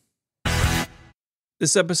 Mm-hmm.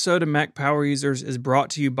 This episode of Mac Power Users is brought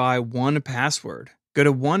to you by 1Password. Go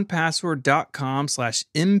to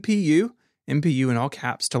 1password.com/MPU, MPU in all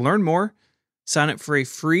caps, to learn more. Sign up for a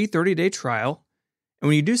free 30-day trial. And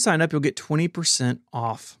when you do sign up, you'll get 20%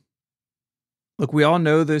 off. Look, we all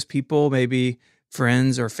know those people, maybe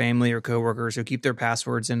friends or family or coworkers, who keep their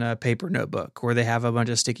passwords in a paper notebook or they have a bunch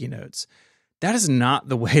of sticky notes. That is not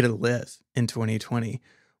the way to live in 2020.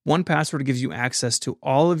 1Password gives you access to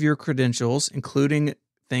all of your credentials, including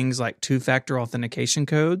things like two-factor authentication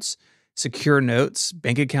codes, secure notes,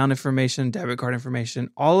 bank account information, debit card information.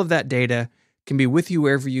 All of that data can be with you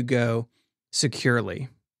wherever you go securely.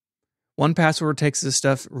 1Password takes this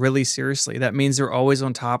stuff really seriously. That means they're always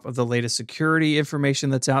on top of the latest security information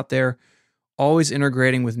that's out there, always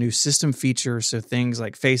integrating with new system features. So things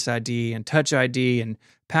like Face ID and Touch ID and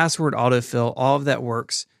password autofill, all of that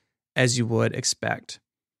works as you would expect.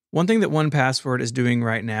 One thing that 1Password is doing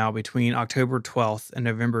right now between October 12th and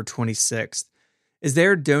November 26th is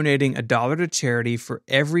they're donating $1 to charity for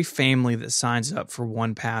every family that signs up for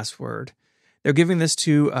 1Password. They're giving this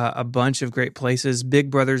to a bunch of great places: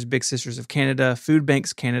 Big Brothers Big Sisters of Canada, Food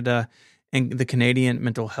Banks Canada, and the Canadian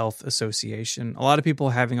Mental Health Association. A lot of people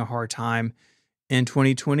are having a hard time in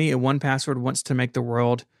 2020, and 1Password wants to make the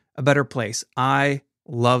world a better place. I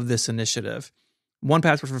love this initiative. One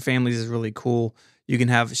Password for families is really cool. You can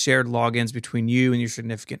have shared logins between you and your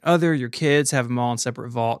significant other, your kids, have them all in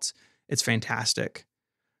separate vaults. It's fantastic.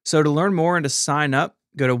 So to learn more and to sign up,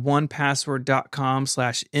 go to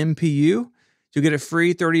onepassword.com/MPU. You'll get a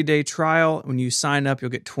free 30-day trial. When you sign up,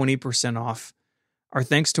 you'll get 20% off. Our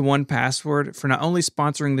thanks to 1Password for not only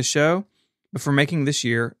sponsoring the show, but for making this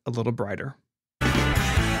year a little brighter.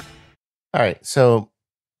 All right, so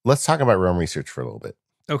let's talk about Rome research for a little bit.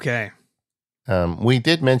 Okay. We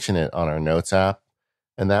did mention it on our notes app,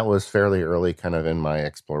 and that was fairly early kind of in my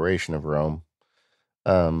exploration of Rome.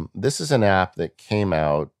 This is an app that came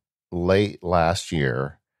out late last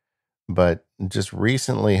year, but just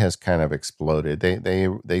recently has kind of exploded.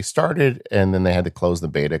 They started and then they had to close the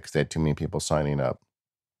beta because they had too many people signing up.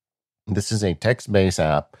 This is a text-based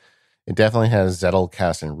app. It definitely has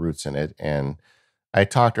Zettelkasten and roots in it, and I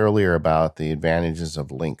talked earlier about the advantages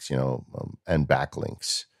of links, and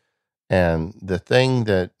backlinks. And the thing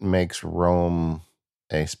that makes Rome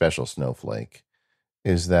a special snowflake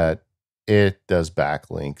is that it does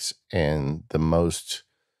backlinks in the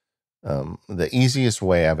easiest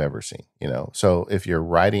way I've ever seen. So if you're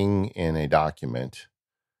writing in a document,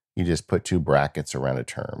 you just put 2 brackets around a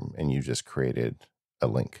term and you just created a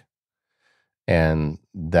link. And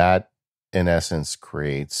that, in essence,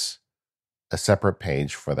 creates a separate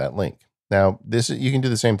page for that link. Now, you can do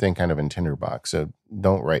the same thing kind of in Tinderbox. So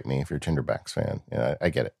don't write me if you're a Tinderbox fan. I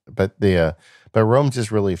get it. But but Rome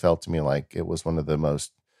just really felt to me like it was one of the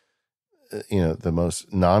most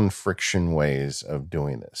non-friction ways of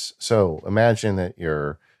doing this. So imagine that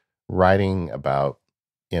you're writing about,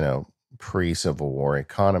 pre-Civil War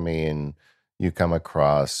economy, and you come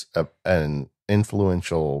across an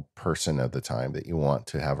influential person of the time that you want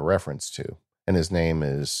to have a reference to. And his name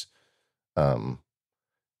is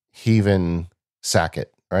Heaven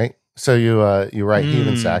Sackett, right? So you write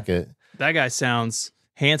Heaven Sackett. That guy sounds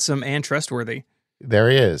handsome and trustworthy. There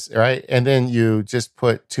he is, right? And then you just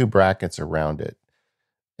put 2 brackets around it.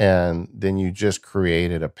 And then you just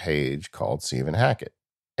created a page called Stephen Hackett.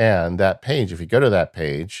 And that page, if you go to that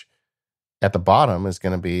page, at the bottom is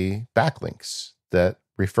going to be backlinks that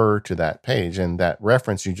refer to that page. And that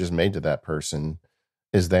reference you just made to that person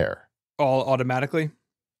is there. All automatically?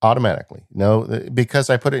 Automatically. No, because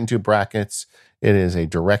I put it in 2 brackets, it is a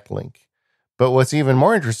direct link. But what's even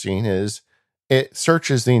more interesting is it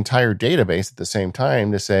searches the entire database at the same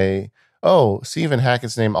time to say, oh, Stephen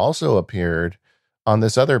Hackett's name also appeared on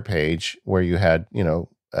this other page where you had,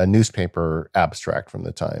 a newspaper abstract from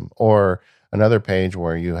the time, or another page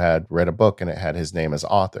where you had read a book and it had his name as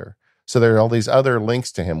author. So there are all these other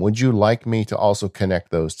links to him. Would you like me to also connect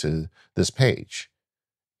those to this page?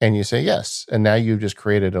 And you say yes. And now you've just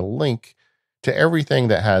created a link to everything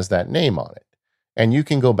that has that name on it. And you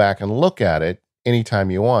can go back and look at it anytime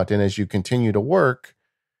you want. And as you continue to work,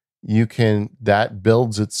 that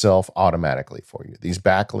builds itself automatically for you. These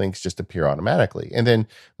backlinks just appear automatically. And then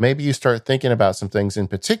maybe you start thinking about some things in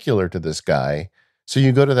particular to this guy. So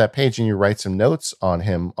you go to that page and you write some notes on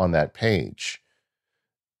him on that page,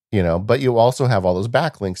 but you also have all those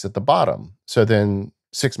backlinks at the bottom. So then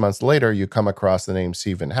 6 months later, you come across the name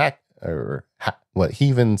Stephen Heaven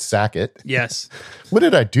Sackett. Yes. What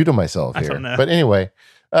did I do to myself here? I don't know. But anyway,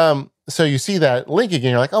 so you see that link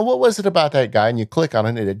again. You're like, oh, what was it about that guy? And you click on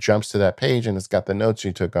it, and it jumps to that page, and it's got the notes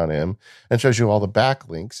you took on him, and shows you all the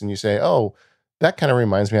backlinks. And you say, oh, that kind of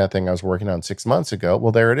reminds me of that thing I was working on 6 months ago.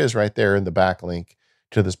 Well, there it is, right there in the backlink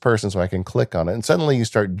to this person, so I can click on it. And suddenly you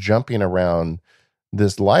start jumping around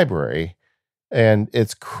this library, and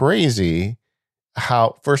it's crazy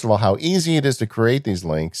how, first of all, how easy it is to create these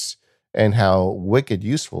links and how wicked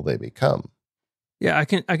useful they become. Yeah, I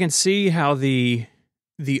can see how the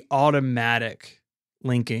automatic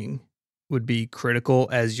linking would be critical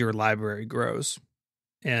as your library grows.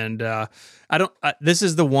 And this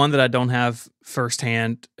is the one that I don't have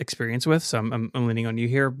firsthand experience with, so I'm leaning on you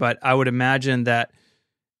here. But I would imagine that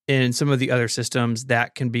in some of the other systems,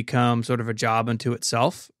 that can become sort of a job unto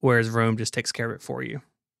itself, whereas Rome just takes care of it for you.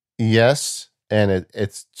 Yes, and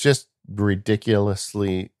it's just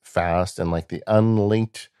ridiculously fast, and like the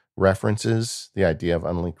unlinked references, the idea of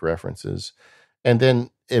unlinked references. And then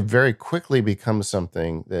it very quickly becomes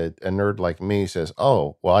something that a nerd like me says,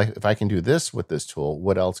 oh, well, if I can do this with this tool,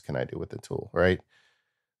 what else can I do with the tool, right?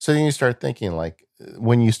 So then you start thinking, like,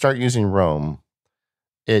 when you start using Rome,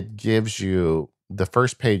 it gives you, the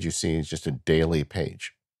first page you see is just a daily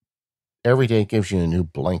page. Every day it gives you a new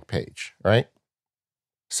blank page, right?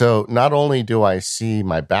 So not only do I see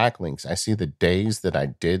my backlinks, I see the days that I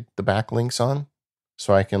did the backlinks on,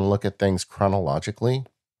 so I can look at things chronologically.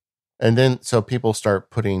 And then, so people start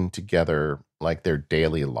putting together like their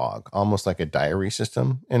daily log, almost like a diary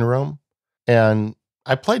system in Rome. And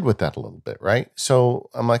I played with that a little bit, right? So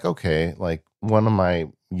I'm like, okay, like one of my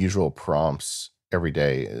usual prompts every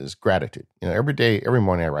day is gratitude. Every day, every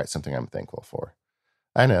morning I write something I'm thankful for.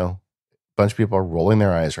 I know a bunch of people are rolling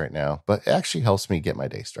their eyes right now, but it actually helps me get my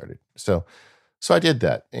day started. So I did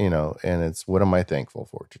that, and it's what am I thankful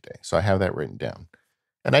for today? So I have that written down.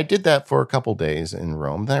 And I did that for a couple days in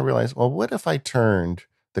Rome. Then I realized, well, what if I turned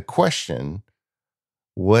the question,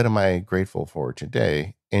 what am I grateful for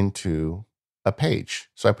today, into a page?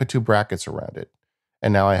 So I put two brackets around it.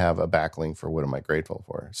 And now I have a backlink for what am I grateful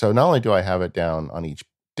for. So not only do I have it down on each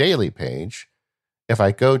daily page, if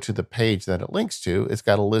I go to the page that it links to, it's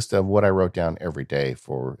got a list of what I wrote down every day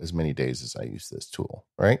for as many days as I use this tool,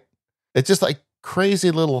 right? It's just like crazy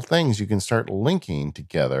little things you can start linking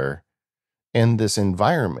together in this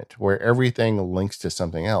environment where everything links to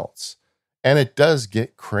something else. And it does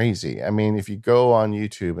get crazy. I mean, if you go on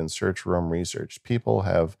YouTube and search Rome research, people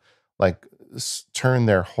have like turned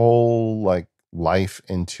their whole like life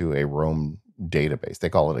into a Rome database. They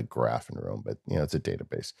call it a graph in Rome, but it's a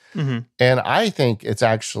database. Mm-hmm. And I think it's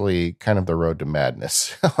actually kind of the road to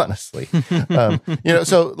madness, honestly.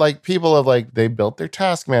 So like people have like, they built their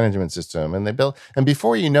task management system and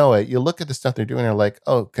before you know it, you look at the stuff they're doing and they're like,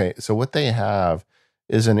 oh, okay, so what they have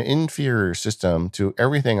is an inferior system to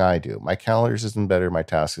everything I do. My calendar system is better, my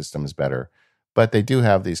task system is better, but they do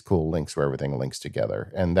have these cool links where everything links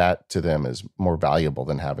together. And that to them is more valuable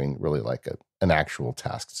than having really like an actual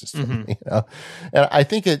task system, And I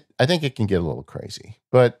think it can get a little crazy,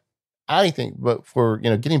 but for,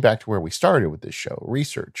 getting back to where we started with this show,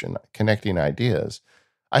 research and connecting ideas,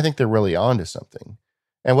 I think they're really onto something.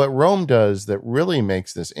 And what Rome does that really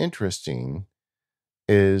makes this interesting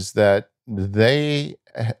is that they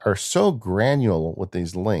are so granular with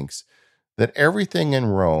these links that everything in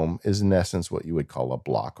Rome is in essence what you would call a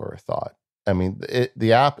block or a thought. I mean,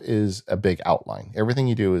 the app is a big outline. Everything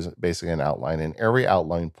you do is basically an outline, and every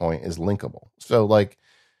outline point is linkable. So like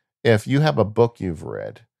if you have a book you've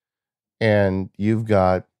read and you've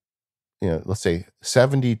got, let's say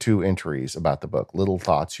 72 entries about the book, little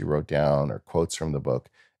thoughts you wrote down or quotes from the book,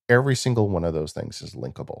 every single one of those things is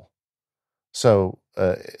linkable. So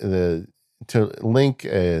to link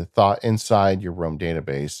a thought inside your Rome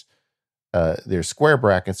database, there's square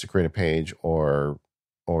brackets to create a page or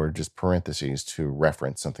just parentheses to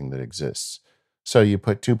reference something that exists. So you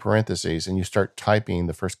put two parentheses and you start typing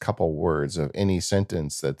the first couple words of any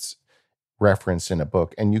sentence that's referenced in a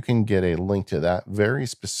book, and you can get a link to that very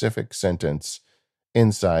specific sentence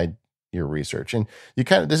inside your research. And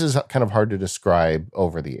this is kind of hard to describe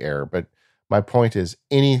over the air, but my point is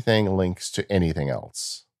anything links to anything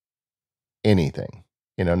else. Anything,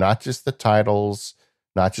 not just the titles,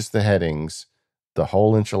 not just the headings, the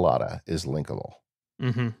whole enchilada is linkable.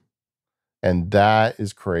 Mm-hmm. And that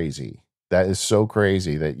is crazy. That is so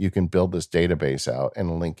crazy that you can build this database out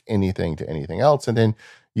and link anything to anything else. And then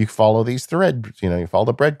you follow these threads, you follow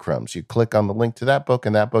the breadcrumbs. You click on the link to that book,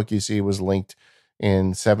 and that book you see was linked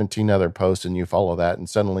in 17 other posts, and you follow that, and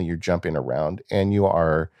suddenly you're jumping around and you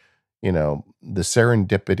are, the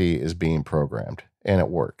serendipity is being programmed and it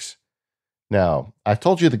works. Now, I've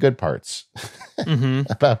told you the good parts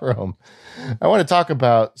about Rome. I want to talk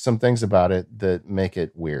about some things about it that make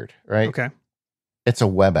it weird, right? Okay. It's a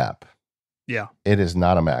web app. Yeah. It is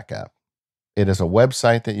not a Mac app. It is a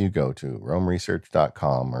website that you go to,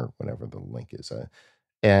 romeresearch.com or whatever the link is.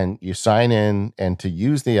 And you sign in, and to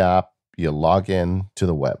use the app, you log in to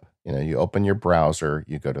the web. You open your browser,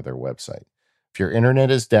 you go to their website. If your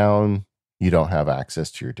internet is down, you don't have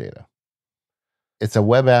access to your data. It's a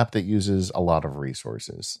web app that uses a lot of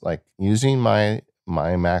resources. Like using my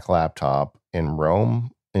Mac laptop in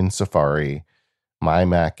Rome in Safari, my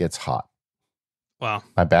Mac gets hot. Wow.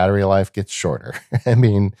 My battery life gets shorter. I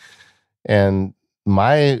mean, and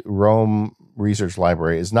my Rome research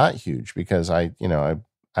library is not huge because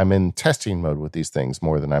I'm in testing mode with these things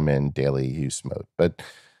more than I'm in daily use mode. But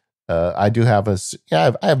I do have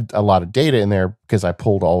I have a lot of data in there because I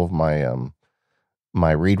pulled all of my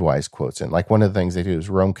Readwise quotes in. Like one of the things they do is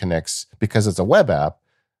Rome connects, because it's a web app,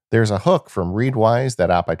 there's a hook from Readwise, that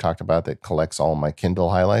app I talked about that collects all my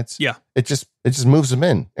Kindle highlights. Yeah. It just moves them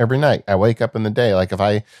in every night. I wake up in the day. Like if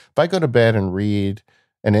I go to bed and read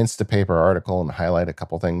an Instapaper article and highlight a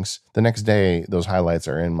couple things, the next day those highlights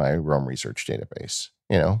are in my Rome research database,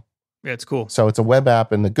 Yeah, it's cool. So it's a web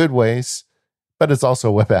app in the good ways, but it's also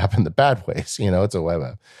a web app in the bad ways. It's a web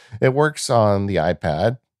app. It works on the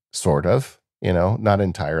iPad, sort of. Not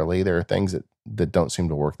entirely. There are things that don't seem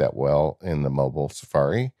to work that well in the mobile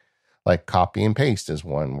Safari. Like copy and paste is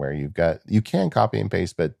one where you can copy and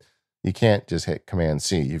paste, but You can't just hit Command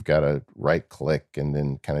C. You've got to right click and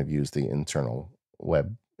then kind of use the internal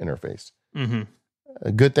web interface.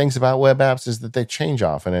 Mm-hmm. Good things about web apps is that they change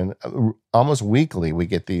often, and almost weekly we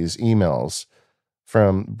get these emails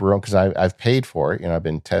from because I've paid for it. I've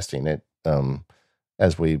been testing it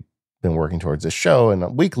as we've been working towards this show,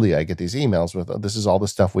 and weekly I get these emails with this is all the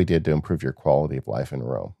stuff we did to improve your quality of life in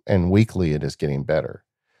Rome, and weekly it is getting better.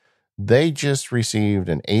 They just received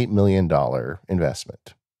an $8 million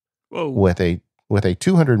investment. Whoa. with a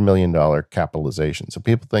 $200 million capitalization. So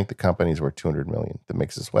people think the company's worth $200 million that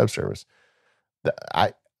makes this web service.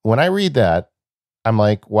 When I read that, I'm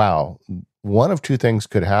like, wow, one of two things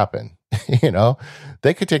could happen.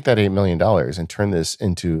 They could take that $8 million and turn this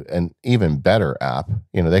into an even better app.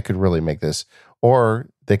 They could really make this, or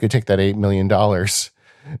they could take that $8 million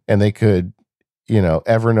and they could,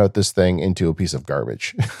 Evernote this thing into a piece of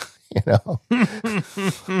garbage,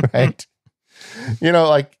 right?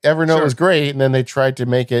 Like Evernote was great, and then they tried to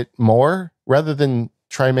make it more rather than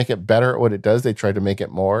try and make it better at what it does. They tried to make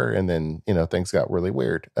it more, and then things got really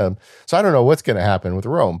weird. So I don't know what's going to happen with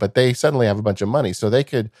Rome, but they suddenly have a bunch of money, so they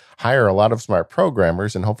could hire a lot of smart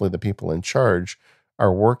programmers, and hopefully the people in charge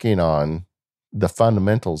are working on the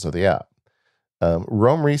fundamentals of the app.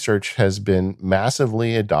 Rome Research has been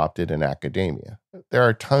massively adopted in academia. There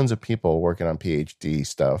are tons of people working on PhD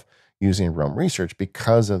stuff using Rome Research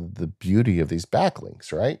because of the beauty of these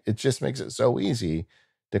backlinks, right? It just makes it so easy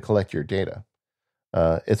to collect your data.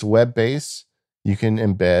 It's web-based. You can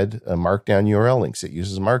embed Markdown URL links. It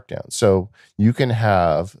uses Markdown. So you can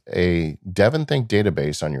have a DevonThink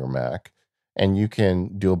database on your Mac, and you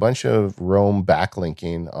can do a bunch of Rome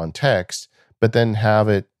backlinking on text, but then have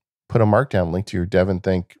it put a Markdown link to your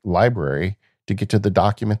DevonThink library to get to the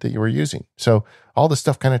document that you were using. So all this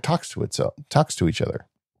stuff kind of talks to each other.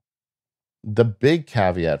 The big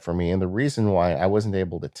caveat for me, and the reason why I wasn't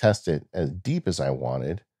able to test it as deep as I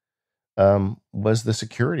wanted, was the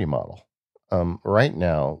security model. Right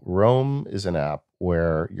now, Rome is an app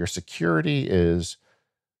where your security is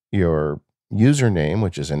your username,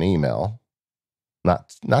 which is an email,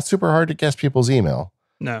 not super hard to guess people's email.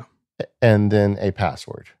 No. And then a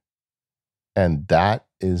password. And that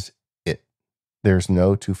is it. There's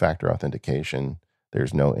no two-factor authentication.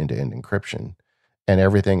 There's no end-to-end encryption. And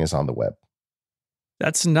everything is on the web.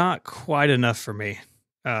 That's not quite enough for me.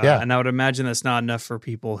 And I would imagine that's not enough for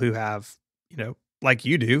people who have, like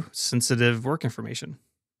you do, sensitive work information.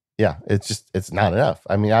 Yeah, it's not enough.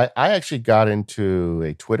 I mean, I actually got into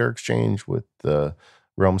a Twitter exchange with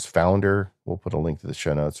Rome's founder. We'll put a link to the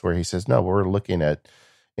show notes where he says, no, we're looking at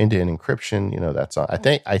end-to-end encryption. That's on.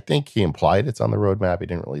 I think he implied it's on the roadmap. He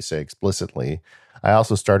didn't really say explicitly. I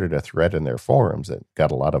also started a thread in their forums that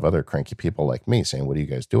got a lot of other cranky people like me saying, what are you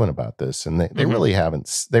guys doing about this? And they really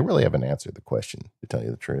haven't answered the question, to tell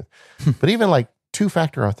you the truth. But even like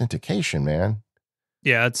two-factor authentication, man.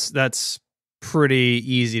 Yeah, that's pretty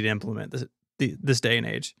easy to implement this day and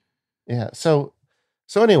age. Yeah. So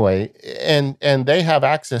anyway, and they have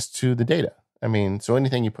access to the data. I mean, so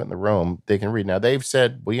anything you put in the Rome, they can read. Now, they've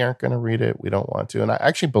said, we aren't going to read it. We don't want to. And I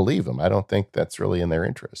actually believe them. I don't think that's really in their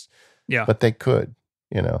interest. Yeah. But they could,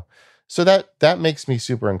 So that makes me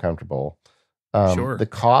super uncomfortable. Sure. The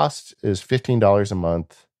cost is $15 a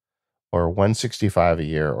month or $165 a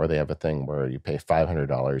year, or they have a thing where you pay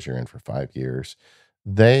 $500, you're in for 5 years.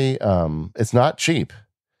 It's not cheap.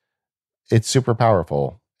 It's super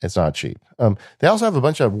powerful. It's not cheap. They also have a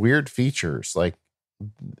bunch of weird features, like,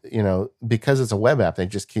 because it's a web app, they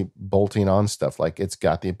just keep bolting on stuff. Like it's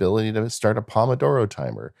got the ability to start a Pomodoro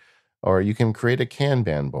timer, or you can create a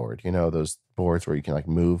Kanban board, those boards where you can like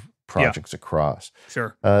move projects across.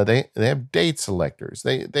 Sure. They have date selectors.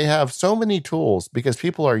 They have so many tools because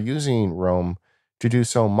people are using Rome to do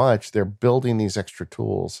so much. They're building these extra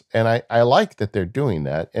tools. And I like that they're doing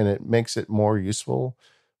that, and it makes it more useful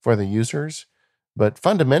for the users. But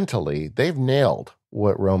fundamentally, they've nailed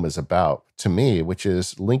what Rome is about to me, which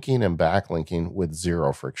is linking and backlinking with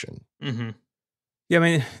zero friction. Mm-hmm. Yeah, I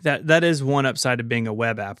mean, that is one upside of being a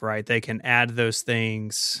web app, right? They can add those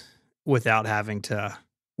things without having to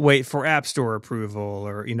wait for App Store approval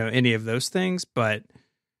or, any of those things. But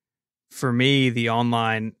for me, the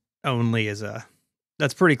online only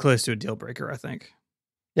that's pretty close to a deal breaker, I think.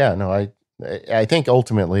 Yeah, no, I think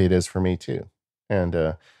ultimately it is for me too.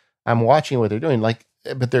 And I'm watching what they're doing.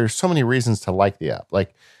 But there's so many reasons to like the app.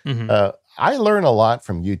 I learn a lot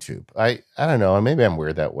from YouTube. I don't know, maybe I'm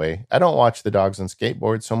weird that way. I don't watch the dogs on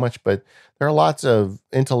skateboards so much, but there are lots of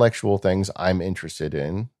intellectual things I'm interested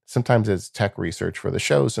in. Sometimes it's tech research for the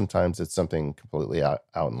show. Sometimes it's something completely out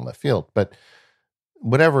in left field. But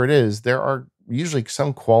whatever it is, there are usually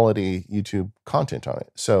some quality YouTube content on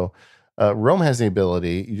it. So Rome has the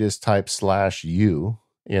ability, you just type /u,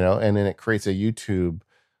 and then it creates a YouTube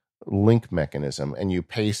link mechanism, and you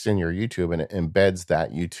paste in your YouTube and it embeds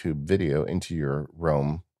that YouTube video into your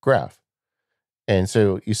Rome graph. And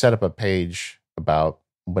so you set up a page about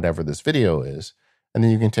whatever this video is, and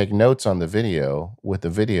then you can take notes on the video with the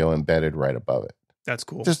video embedded right above it. That's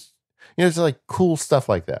cool. Just, it's like cool stuff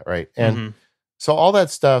like that, right? And Mm-hmm. so all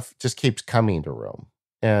that stuff just keeps coming to Rome,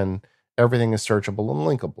 and everything is searchable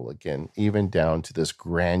and linkable again, even down to this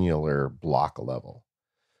granular block level.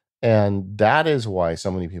 And that is why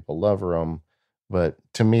so many people love Rome. But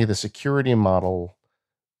to me, the security model,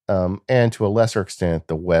 and to a lesser extent,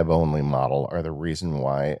 the web-only model are the reason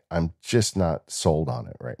why I'm just not sold on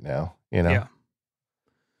it right now, Yeah.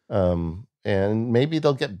 And maybe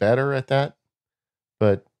they'll get better at that,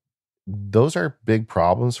 but those are big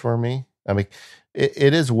problems for me. I mean,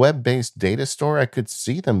 it is web-based data store. I could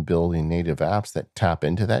see them building native apps that tap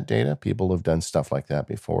into that data. People have done stuff like that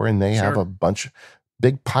before, and they have a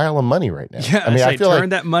big pile of money right now. Yeah, I mean, I feel turn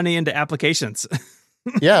that money into applications.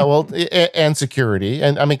 Yeah, well, and security,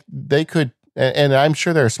 and I mean, they could, and I'm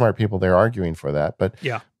sure there are smart people there arguing for that, but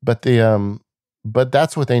yeah, but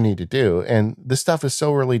that's what they need to do. And this stuff is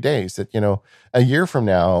so early days that a year from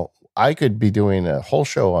now, I could be doing a whole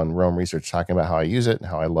show on Rome Research talking about how I use it and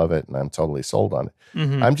how I love it, and I'm totally sold on it.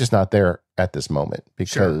 Mm-hmm. I'm just not there at this moment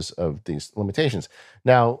because of these limitations.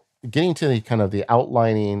 Now, getting to the kind of the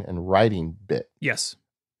outlining and writing bit. Yes.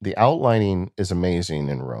 The outlining is amazing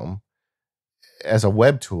in Rome. As a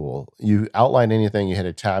web tool, you outline anything, you hit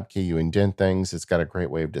a tab key, you indent things. It's got a great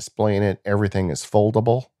way of displaying it. Everything is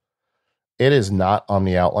foldable. It is not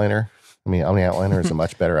Omni Outliner. I mean, Omni Outliner is a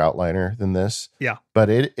much better outliner than this. Yeah. But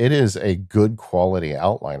it is a good quality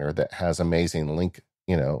outliner that has amazing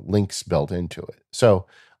links built into it. So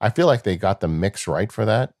I feel like they got the mix right for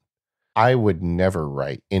that. I would never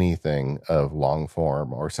write anything of long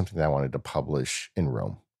form or something that I wanted to publish in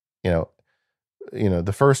Rome.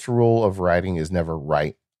 The first rule of writing is never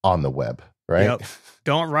write on the web, right? Yep.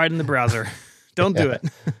 Don't write in the browser. Don't do it.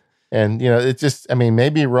 And, it just, I mean,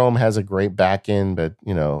 maybe Rome has a great back end, but,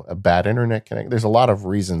 a bad internet connection. There's a lot of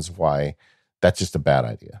reasons why that's just a bad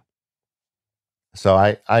idea. So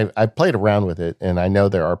I played around with it, and I know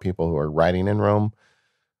there are people who are writing in Rome.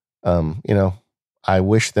 I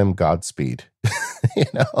wish them Godspeed.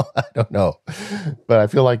 I don't know, but I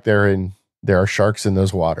feel like there are sharks in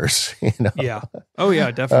those waters. Yeah. Oh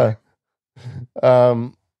yeah, definitely.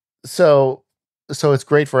 So it's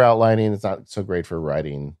great for outlining. It's not so great for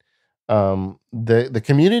writing. The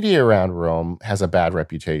community around Rome has a bad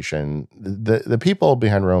reputation. The people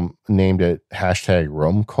behind Rome named it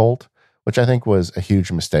 #Rome cult, which I think was a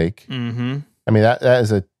huge mistake. Mm-hmm. I mean, that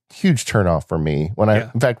is a huge turnoff for me.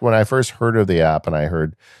 In fact, when I first heard of the app and I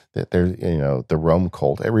heard that there's, the Rome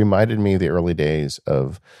cult, it reminded me of the early days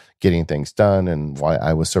of getting things done and why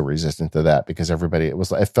I was so resistant to that, because it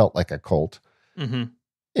felt like a cult. Mm-hmm.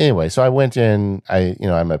 Anyway, so I went in,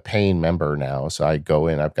 I'm a paying member now. So I go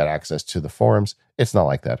in, I've got access to the forums. It's not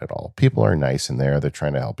like that at all. People are nice in there. They're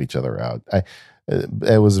trying to help each other out.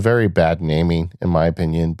 It was very bad naming, in my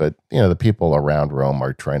opinion, but the people around Rome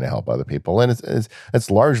are trying to help other people. And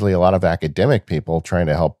it's largely a lot of academic people trying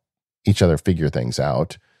to help each other figure things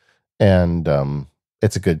out. And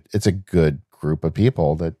it's a good group of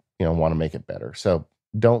people that, want to make it better. So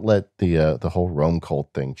don't let the whole Rome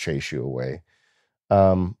cult thing chase you away.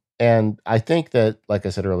 And I think that, like I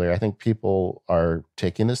said earlier, I think people are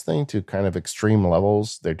taking this thing to kind of extreme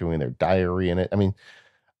levels. They're doing their diary in it. I mean,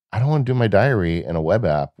 I don't want to do my diary in a web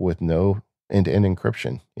app with no end-to-end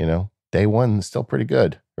encryption. Day one is still pretty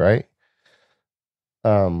good, right?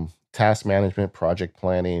 Task management, project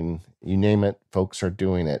planning, you name it, folks are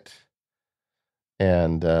doing it.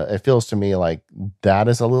 And it feels to me like that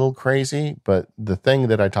is a little crazy. But the thing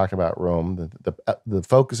that I talked about Rome, the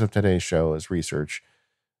focus of today's show is research.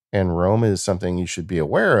 And Rome is something you should be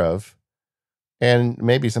aware of, and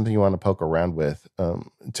maybe something you want to poke around with.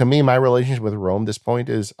 To me, my relationship with Rome at this point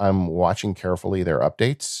is I'm watching carefully their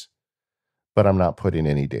updates, but I'm not putting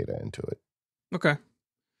any data into it. Okay.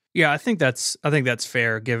 Yeah, I think that's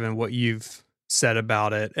fair given what you've said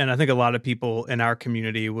about it. And I think a lot of people in our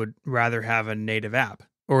community would rather have a native app,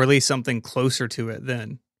 or at least something closer to it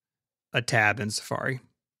than a tab in Safari.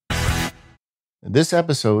 This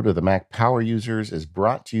episode of the Mac Power Users is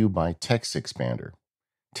brought to you by Text Expander.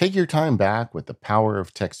 Take your time back with the power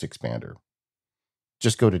of Text Expander.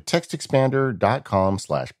 Just go to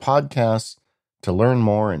textexpander.com/podcasts to learn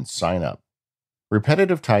more and sign up.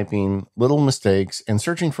 Repetitive typing, little mistakes, and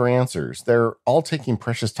searching for answers, they're all taking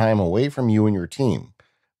precious time away from you and your team.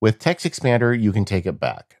 With Text Expander, you can take it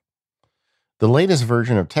back. The latest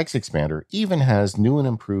version of Text Expander even has new and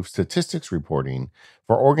improved statistics reporting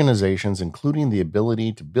for organizations, including the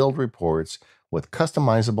ability to build reports with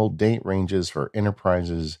customizable date ranges for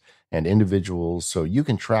enterprises and individuals so you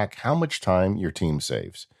can track how much time your team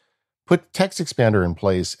saves. Put Text Expander in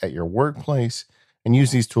place at your workplace and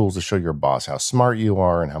use these tools to show your boss how smart you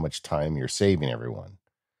are and how much time you're saving everyone.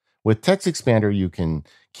 With Text Expander, you can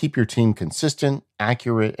keep your team consistent,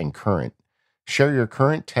 accurate, and current. Share your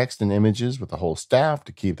current text and images with the whole staff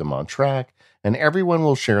to keep them on track, and everyone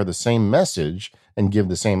will share the same message and give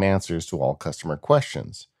the same answers to all customer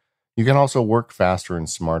questions. You can also work faster and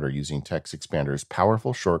smarter using Text Expander's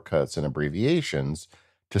powerful shortcuts and abbreviations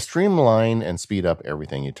to streamline and speed up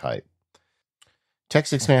everything you type.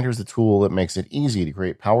 Text Expander is a tool that makes it easy to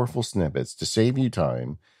create powerful snippets to save you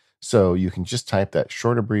time, so you can just type that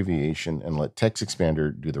short abbreviation and let Text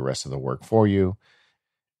Expander do the rest of the work for you,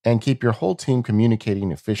 and keep your whole team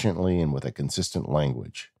communicating efficiently and with a consistent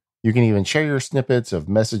language. You can even share your snippets of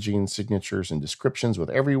messaging, signatures, and descriptions with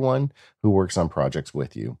everyone who works on projects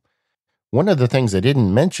with you. One of the things I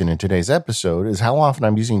didn't mention in today's episode is how often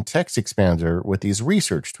I'm using Text Expander with these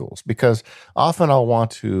research tools, because often I'll want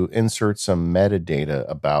to insert some metadata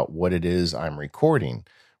about what it is I'm recording.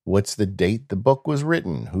 What's the date the book was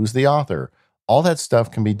written? Who's the author? All that stuff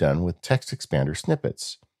can be done with Text Expander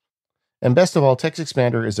snippets. And best of all, Text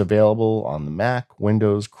Expander is available on the Mac,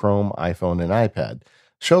 Windows, Chrome, iPhone, and iPad.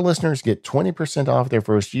 Show listeners get 20% off their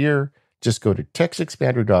first year. Just go to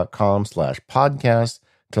textexpander.com/podcast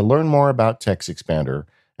to learn more about Text Expander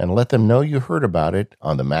and let them know you heard about it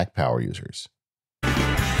on the Mac Power Users. All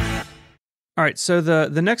right, so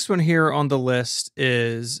the next one here on the list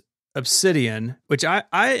is Obsidian, which I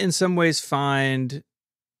in some ways find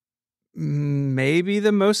maybe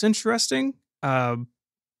the most interesting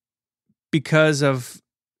because of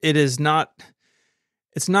it's not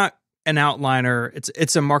an outliner,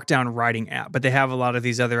 it's a markdown writing app, but they have a lot of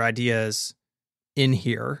these other ideas in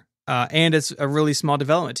here. And it's a really small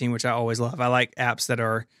development team, which I always love. I like apps that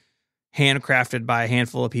are handcrafted by a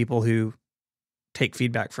handful of people who take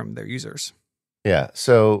feedback from their users. Yeah.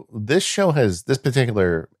 So this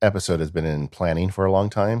particular episode has been in planning for a long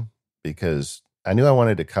time because I knew I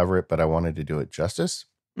wanted to cover it, but I wanted to do it justice.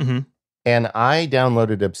 Mm-hmm. And I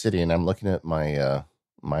downloaded Obsidian. I'm looking at my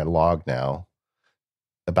my log now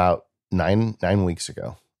about nine weeks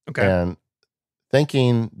ago. Okay. And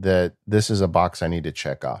thinking that this is a box I need to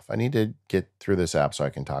check off. I need to get through this app so I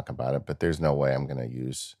can talk about it, but there's no way I'm going to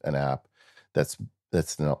use an app that's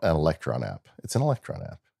an Electron app. It's an Electron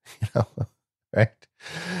app, right?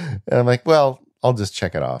 And I'm like, well, I'll just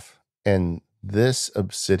check it off. And this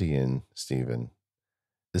Obsidian, Stephen,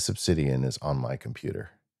 this Obsidian is on my computer.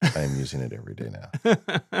 I'm using it every day now.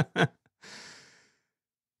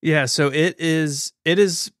 Yeah, so it is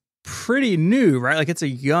pretty new, right? Like it's a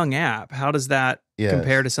young app. How does that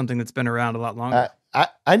compare to something that's been around a lot longer?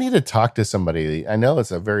 I need to talk to somebody. I know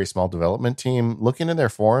it's a very small development team. Looking in their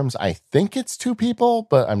forums, I think it's 2 people,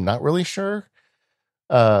 but I'm not really sure.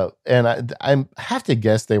 And I have to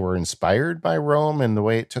guess they were inspired by Rome and the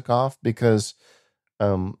way it took off, because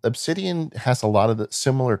Obsidian has a lot of the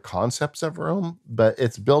similar concepts of Rome, but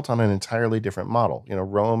it's built on an entirely different model.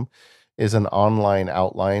 Rome is an online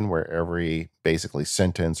outline where every basically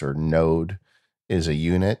sentence or node is a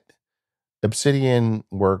unit. Obsidian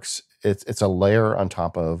works, it's a layer on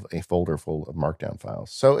top of a folder full of markdown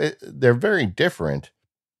files. So they're very different,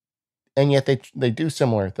 and yet they do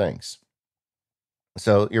similar things.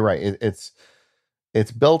 So you're right. It's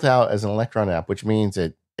built out as an Electron app, which means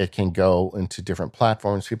it can go into different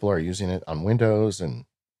platforms. People are using it on Windows, and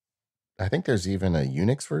I think there's even a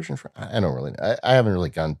Unix version I don't really know. I haven't really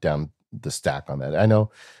gone down the stack on that. I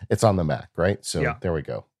know it's on the Mac, right? So yeah. There we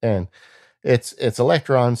go. And it's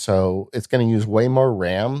Electron, so it's going to use way more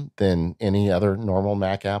RAM than any other normal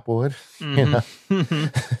Mac app would,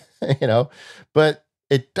 Mm-hmm. But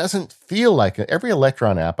it doesn't feel like it. Every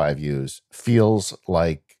Electron app I've used feels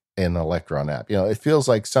like an Electron app. It feels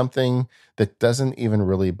like something that doesn't even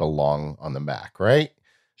really belong on the Mac, right?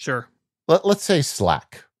 Sure. Let's say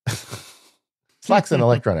Slack. Slack's an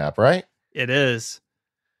Electron app, right? It is.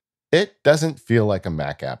 It doesn't feel like a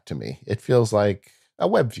Mac app to me. It feels like a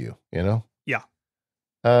web view, Yeah.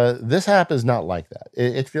 This app is not like that.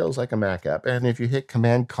 It feels like a Mac app. And if you hit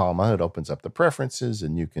Command, comma, it opens up the preferences,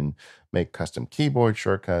 and you can make custom keyboard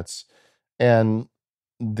shortcuts. And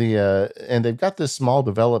they've got this small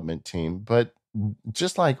development team, but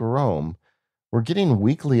just like Rome, we're getting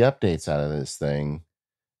weekly updates out of this thing.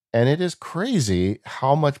 And it is crazy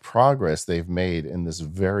how much progress they've made in this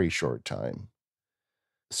very short time.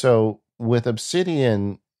 So with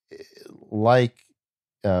Obsidian, like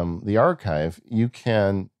the archive, you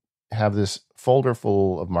can have this folder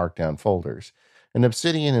full of markdown folders. And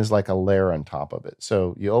Obsidian is like a layer on top of it.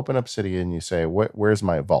 So you open Obsidian, you say, where's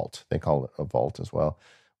my vault? They call it a vault as well.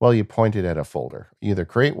 Well, you point it at a folder. You either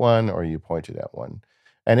create one or you point it at one.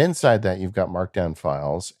 And inside that, you've got markdown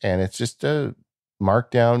files, and it's just a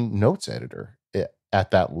markdown notes editor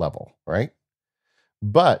at that level, right?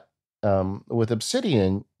 But with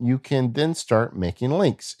Obsidian, you can then start making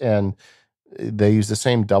links, and they use the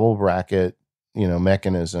same double bracket,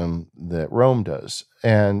 mechanism that Rome does,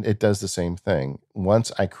 and it does the same thing.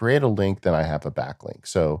 Once I create a link, then I have a backlink.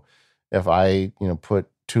 So if I, put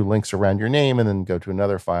two links around your name and then go to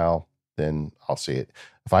another file, then I'll see it.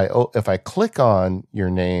 If I click on your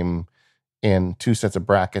name and two sets of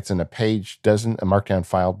brackets and a markdown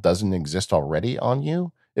file doesn't exist already on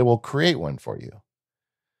you, it will create one for you.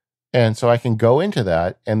 And so I can go into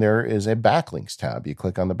that, and there is a backlinks tab. You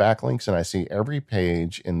click on the backlinks, and I see every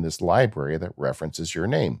page in this library that references your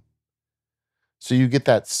name. So you get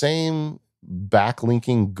that same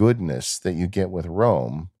backlinking goodness that you get with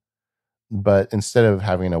Rome, but instead of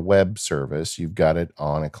having a web service, you've got it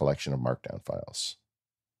on a collection of markdown files.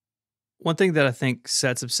 One thing that I think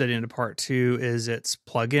sets Obsidian apart too is its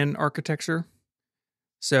plugin architecture.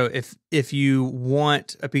 So if you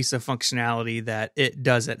want a piece of functionality that it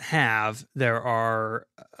doesn't have, there are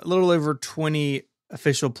a little over 20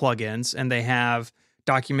 official plugins, and they have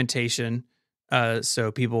documentation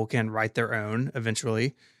so people can write their own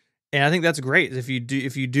eventually. And I think that's great if you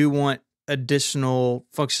do want additional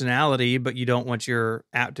functionality, but you don't want your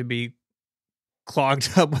app to be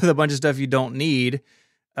clogged up with a bunch of stuff you don't need.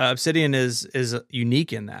 Obsidian is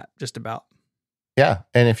unique in that, just about. Yeah.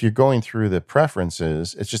 And if you're going through the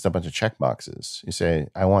preferences, it's just a bunch of checkboxes. You say,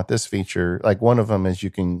 I want this feature. Like one of them is you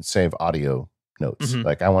can save audio notes. Mm-hmm.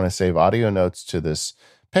 Like I want to save audio notes to this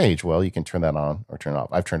page. Well, you can turn that on or turn it off.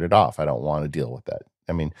 I've turned it off. I don't want to deal with that.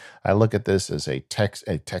 I mean, I look at this as a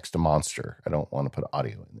text monster. I don't want to put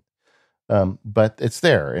audio in it. But it's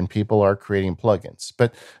there, and people are creating plugins.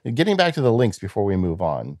 But getting back to the links before we move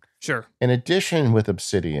on. Sure. In addition, with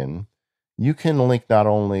Obsidian, you can link not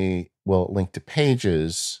only link to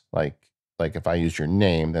pages, like if I use your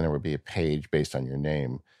name, then there would be a page based on your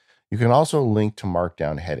name. You can also link to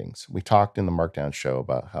markdown headings. We talked in the markdown show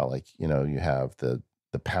about how you have the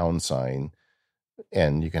pound sign,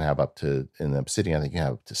 and you can have up to, in Obsidian, I think you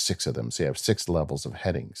have up to 6 of them. So you have 6 levels of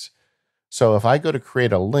headings. So if I go to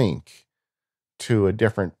create a link to a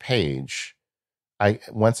different page,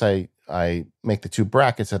 once I make the 2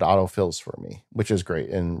 brackets, it autofills for me, which is great.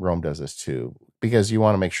 And Rome does this too, because you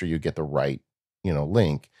want to make sure you get the right,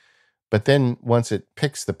 link. But then once it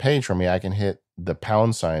picks the page for me, I can hit the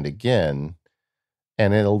pound sign again,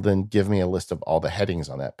 and it'll then give me a list of all the headings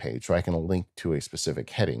on that page. So I can link to a specific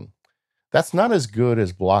heading. That's not as good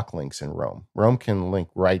as block links in Rome. Rome can link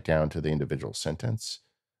right down to the individual sentence,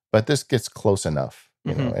 but this gets close enough,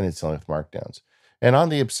 and it's only with markdowns. And on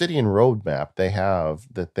the Obsidian roadmap,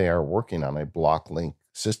 they are working on a block link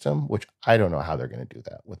system, which I don't know how they're going to do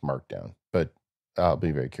that with Markdown, but I'll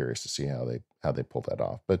be very curious to see how they pull that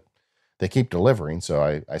off. But they keep delivering,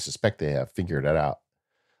 so I suspect they have figured it out.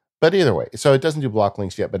 But either way, so it doesn't do block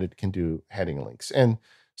links yet, but it can do heading links. And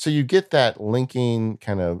so you get that linking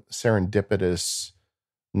kind of serendipitous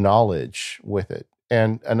knowledge with it.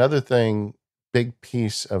 And another thing, big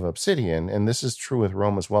piece of Obsidian, and this is true with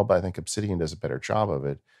Rome as well, but I think Obsidian does a better job of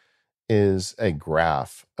it, is a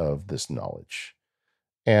graph of this knowledge.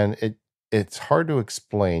 And it's hard to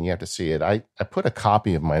explain. You have to see it. I put a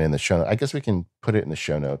copy of mine in the show notes. I guess we can put it in the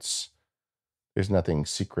show notes. There's nothing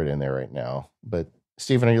secret in there right now. But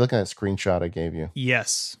Stephen, are you looking at that screenshot I gave you?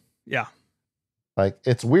 Yes. Yeah. Like,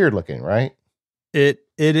 it's weird looking, right? It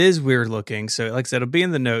is weird looking. So like I said, it'll be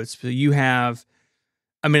in the notes. But you have,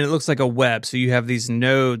 it looks like a web. So you have these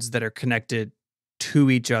nodes that are connected to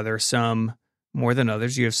each other, some more than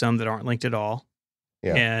others. You have some that aren't linked at all.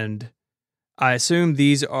 Yeah. And I assume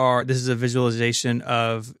this is a visualization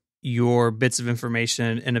of your bits of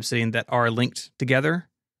information in Obsidian that are linked together.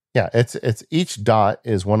 Yeah, it's each dot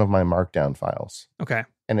is one of my markdown files. Okay.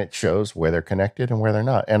 And it shows where they're connected and where they're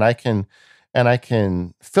not. And I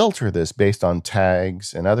can filter this based on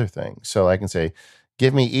tags and other things. So I can say,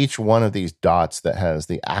 give me each one of these dots that has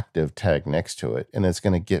the active tag next to it, and it's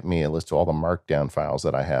going to get me a list of all the markdown files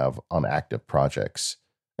that I have on active projects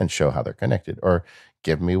and show how they're connected. Or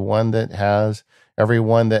give me one that has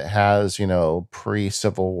everyone that has,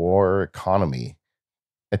 pre-Civil War economy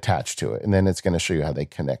attached to it, and then it's going to show you how they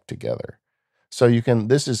connect together. So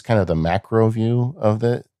this is kind of the macro view of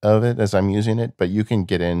it as I'm using it, but you can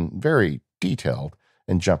get in very detailed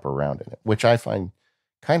and jump around in it, which I find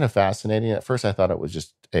kind of fascinating. At first, I thought it was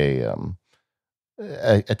just a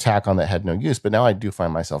tack on that had no use, but now I do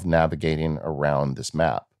find myself navigating around this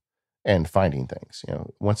map and finding things.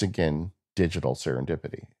 Once again, digital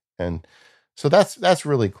serendipity, and so that's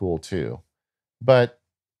really cool too. But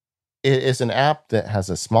it is an app that has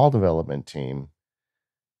a small development team,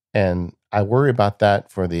 and I worry about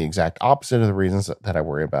that for the exact opposite of the reasons that I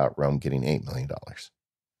worry about Rome getting $8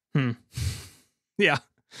 million. Yeah.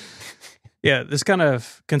 Yeah, there's kind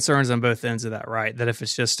of concerns on both ends of that, right? That if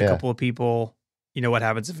it's just a couple of people, what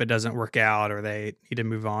happens if it doesn't work out or they need to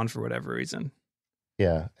move on for whatever reason?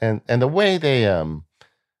 Yeah, and the way they're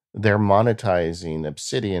monetizing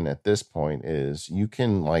Obsidian at this point is you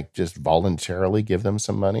can like just voluntarily give them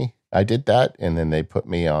some money. I did that, and then they put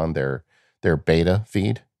me on their beta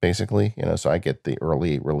feed, basically. So I get the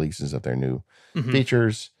early releases of their new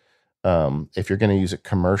features. If you're going to use it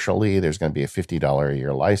commercially, there's going to be a $50 a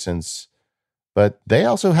year license. But they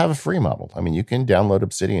also have a free model. I mean, you can download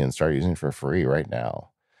Obsidian and start using it for free right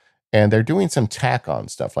now. And they're doing some tack on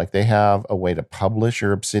stuff. Like they have a way to publish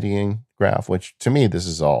your Obsidian graph, which to me, this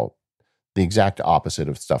is all the exact opposite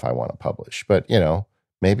of stuff I want to publish. But,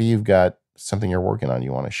 maybe you've got something you're working on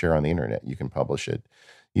you want to share on the internet. You can publish it.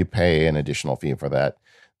 You pay an additional fee for that.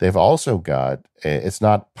 They've also got, it's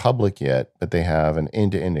not public yet, but they have an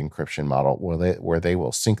end-to-end encryption model where they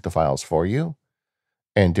will sync the files for you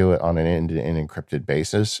and do it on an end-to-end encrypted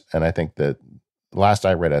basis. And I think that last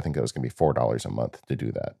I read, I think it was going to be $4 a month to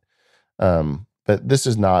do that. But this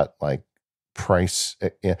is not like price.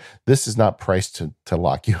 This is not priced to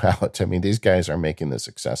lock you out. I mean, these guys are making this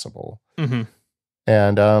accessible.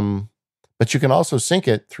 And, but you can also sync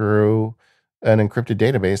it through an encrypted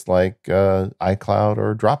database like iCloud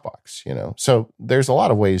or Dropbox, So there's a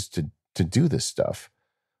lot of ways to do this stuff.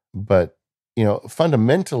 But,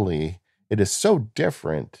 fundamentally, it is so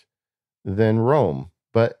different than Rome.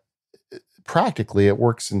 But practically, it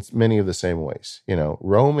works in many of the same ways.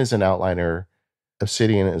 Rome is an outliner.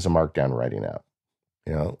 Obsidian is a markdown writing app.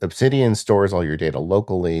 Obsidian stores all your data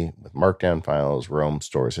locally with markdown files. Rome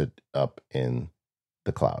stores it up in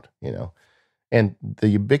the cloud, And the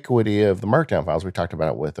ubiquity of the markdown files we talked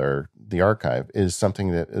about with the archive is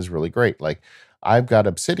something that is really great. Like I've got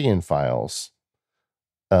Obsidian files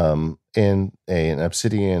in an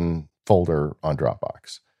Obsidian folder on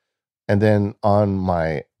Dropbox. And then on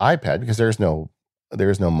my iPad, because there is no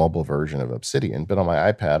mobile version of Obsidian, but on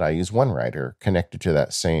my iPad, I use OneWriter connected to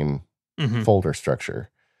that same folder structure.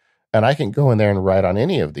 And I can go in there and write on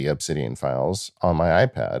any of the Obsidian files on my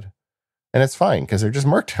iPad. And it's fine because they're just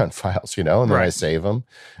markdown files, and then I save them.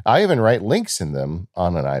 I even write links in them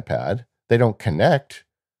on an iPad. They don't connect.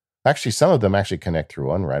 Actually, some of them actually connect through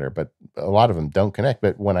OneWriter, but a lot of them don't connect.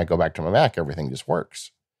 But when I go back to my Mac, everything just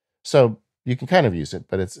works. So you can kind of use it,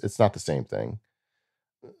 but it's not the same thing.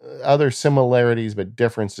 Other similarities, but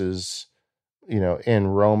differences, in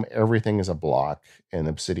Rome, everything is a block. In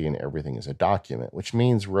Obsidian, everything is a document, which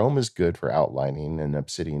means Rome is good for outlining and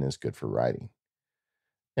Obsidian is good for writing.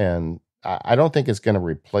 And I don't think it's going to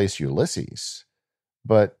replace Ulysses,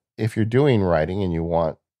 but if you're doing writing and you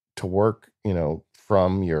want to work,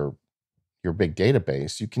 from your big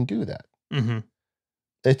database, you can do that.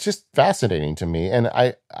 It's just fascinating to me, and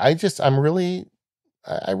I really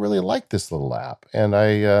like this little app, and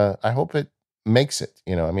I hope it makes it.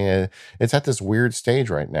 I mean, it's at this weird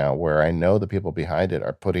stage right now where I know the people behind it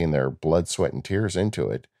are putting their blood, sweat, and tears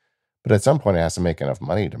into it, but at some point it has to make enough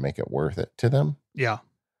money to make it worth it to them. Yeah.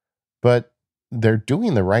 But they're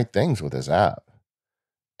doing the right things with this app.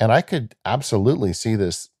 And I could absolutely see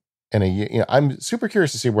this in a year. I'm super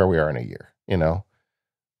curious to see where we are in a year,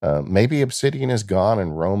 maybe Obsidian is gone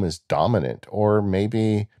and Rome is dominant, or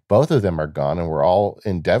maybe both of them are gone and we're all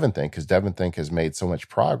in DevonThink because DevonThink has made so much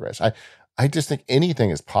progress. I just think anything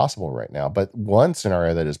is possible right now. But one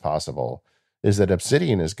scenario that is possible is that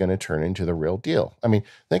Obsidian is going to turn into the real deal. I mean,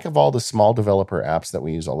 think of all the small developer apps that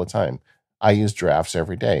we use all the time. I use Drafts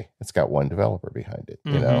every day. It's got one developer behind it,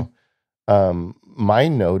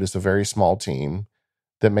 MindNote is a very small team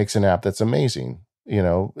that makes an app that's amazing.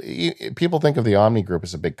 People think of the Omni Group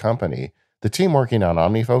as a big company. The team working on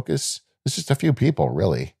OmniFocus is just a few people,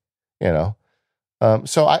 really,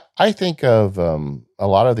 So I think of a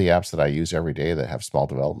lot of the apps that I use every day that have small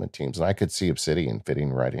development teams, and I could see Obsidian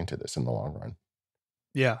fitting right into this in the long run.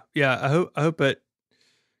 Yeah. I hope it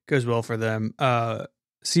goes well for them.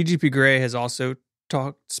 CGP Grey has also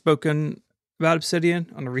spoken about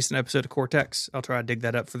Obsidian on a recent episode of Cortex. I'll try to dig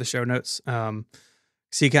that up for the show notes.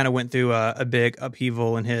 So he kind of went through a big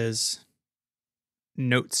upheaval in his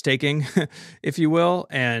notes taking, if you will.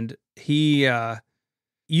 And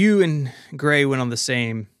you and Gray went on the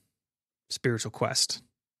same spiritual quest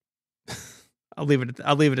I'll leave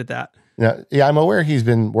it at that. Yeah, I'm aware he's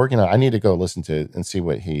been working on. I need to go listen to it and see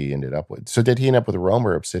what he ended up with. So did he end up with Rome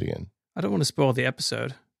or Obsidian? I don't want to spoil the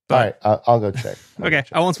episode. All right, I'll go check. Okay,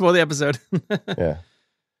 I won't spoil the episode. Yeah,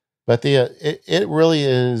 but it really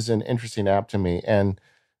is an interesting app to me, and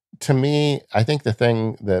to me, I think the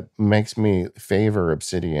thing that makes me favor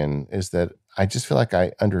Obsidian is that I just feel like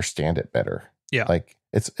I understand it better. Yeah, like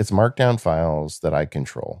it's Markdown files that I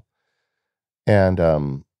control, and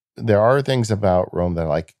there are things about Rome that I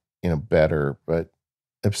like, better, but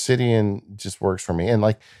Obsidian just works for me, and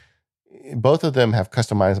like both of them have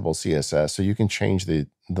customizable CSS, so you can change the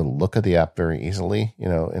look of the app very easily.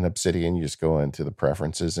 In Obsidian, you just go into the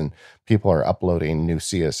preferences, and people are uploading new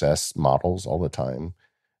CSS models all the time.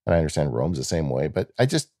 And I understand Rome's the same way, but I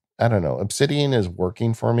don't know. Obsidian is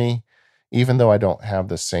working for me, even though I don't have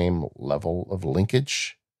the same level of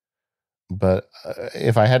linkage. But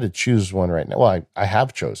if I had to choose one right now, well, I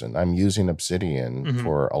have chosen. I'm using Obsidian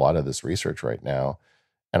for a lot of this research right now.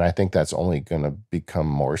 And I think that's only going to become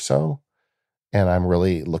more so. And I'm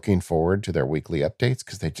really looking forward to their weekly updates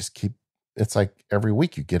because they just keep, it's like every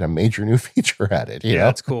week you get a major new feature added. You know?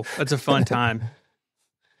 That's cool. That's a fun time.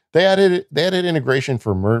 They added integration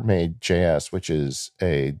for Mermaid.js, which is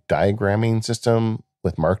a diagramming system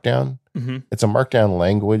with Markdown. It's a Markdown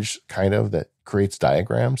language kind of that creates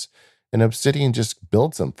diagrams, and Obsidian just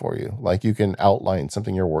builds them for you. Like you can outline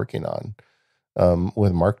something you're working on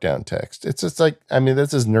with Markdown text. It's just like,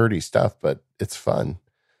 this is nerdy stuff, but it's fun.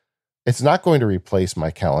 It's not going to replace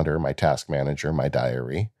my calendar, my task manager, my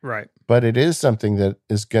diary. Right. But it is something that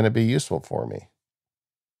is going to be useful for me.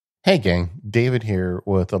 Hey gang, David here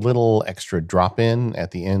with a little extra drop-in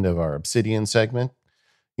at the end of our Obsidian segment.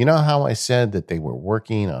 You know how I said that they were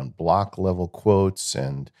working on block level quotes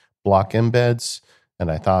and block embeds,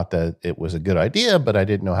 and I thought that it was a good idea, but I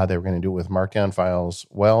didn't know how they were going to do it with Markdown files?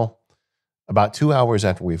 Well, about 2 hours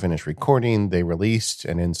after we finished recording, they released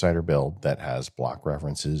an insider build that has block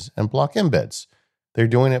references and block embeds. They're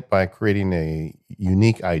doing it by creating a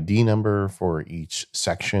unique ID number for each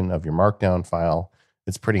section of your Markdown file.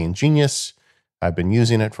 It's pretty ingenious. I've been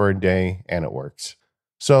using it for a day and it works.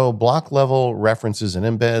 So block level references and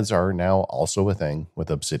embeds are now also a thing with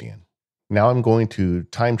Obsidian. Now I'm going to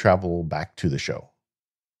time travel back to the show.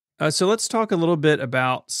 So let's talk a little bit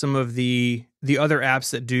about some of the other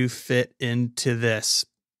apps that do fit into this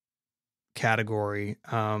category.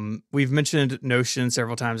 We've mentioned Notion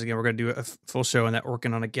several times. Again, we're going to do a full show on that,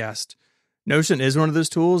 working on a guest. Notion is one of those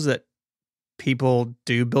tools that people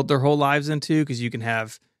do build their whole lives into because you can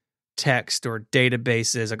have text or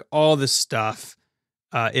databases, like all this stuff.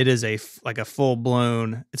 It is a full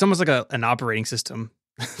blown. It's almost like an operating system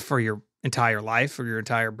for your entire life or your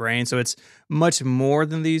entire brain. So it's much more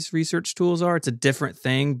than these research tools are. It's a different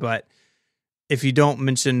thing, but if you don't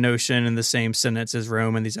mention Notion in the same sentence as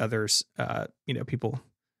Rome and these others, people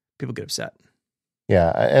get upset.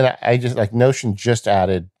 Yeah, and I just like Notion just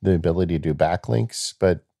added the ability to do backlinks,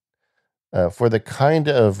 but for the kind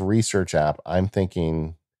of research app I'm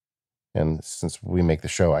thinking, and since we make the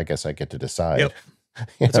show, I guess I get to decide. Yep.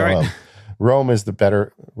 That's right. Rome is the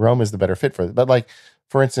better fit for it. But like,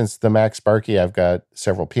 for instance, the Mac Sparky, I've got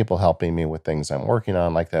several people helping me with things I'm working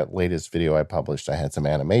on. Like that latest video I published, I had some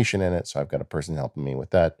animation in it, so I've got a person helping me with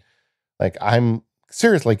that. Like I'm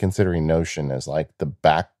seriously considering Notion as like the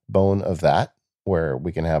backbone of that, where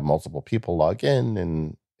we can have multiple people log in,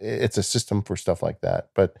 and it's a system for stuff like that.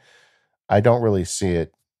 But I don't really see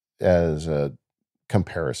it as a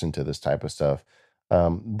comparison to this type of stuff.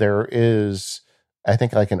 There is, I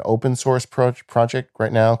think, like an open source project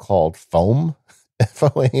right now called Foam,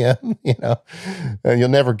 FOAM. You'll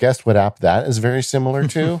never guess what app that is very similar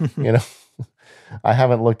to. I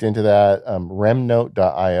haven't looked into that.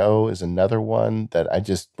 Remnote.io is another one that I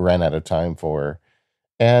just ran out of time for.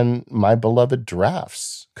 And my beloved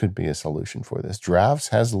Drafts could be a solution for this. Drafts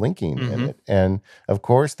has linking in it. And of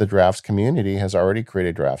course, the Drafts community has already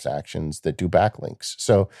created Drafts actions that do backlinks.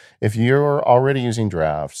 So if you're already using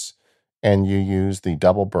Drafts and you use the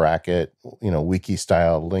double bracket, wiki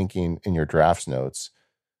style linking in your Drafts notes,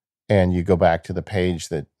 and you go back to the page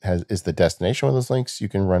that is the destination with those links, you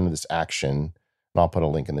can run this action. And I'll put a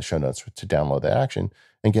link in the show notes to download that action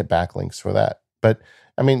and get backlinks for that. But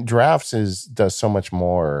Drafts does so much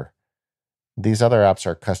more. These other apps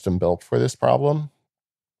are custom built for this problem.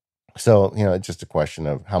 So, it's just a question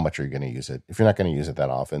of how much are you going to use it. If you're not going to use it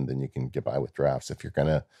that often, then you can get by with Drafts. If you're going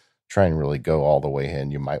to try and really go all the way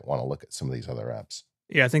in, you might want to look at some of these other apps.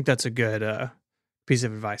 Yeah, I think that's a good piece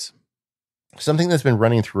of advice. Something that's been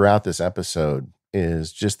running throughout this episode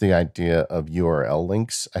is just the idea of URL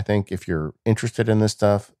links. I think if you're interested in this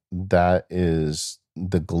stuff, that is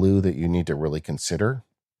the glue that you need to really consider.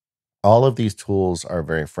 All of these tools are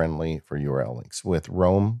very friendly for URL links. With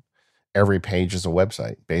Roam, every page is a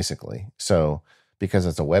website, basically. So because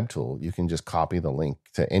it's a web tool, you can just copy the link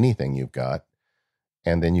to anything you've got,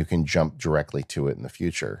 and then you can jump directly to it in the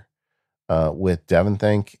future. With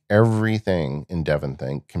DevonThink, everything in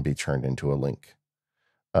DevonThink can be turned into a link.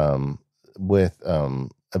 With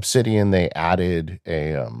Obsidian, they added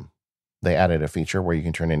a feature where you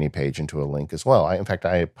can turn any page into a link as well. In fact,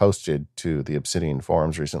 I posted to the Obsidian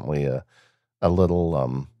forums recently a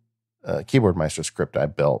little Keyboard Maestro script I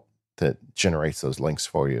built that generates those links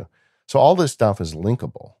for you. So all this stuff is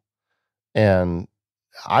linkable, and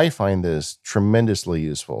I find this tremendously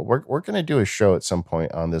useful. We're going to do a show at some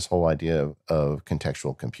point on this whole idea of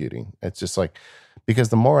contextual computing. It's just like, because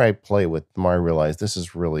the more I play with, the more I realize this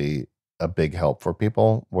is really a big help for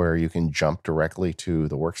people, where you can jump directly to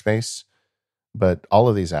the workspace. But all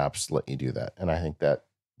of these apps let you do that, and I think that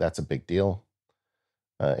that's a big deal.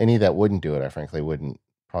 Any that wouldn't do it, I frankly wouldn't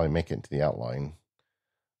probably make it into the outline.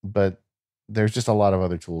 But there's just a lot of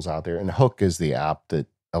other tools out there, and Hook is the app that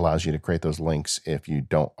allows you to create those links if you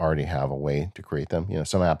don't already have a way to create them.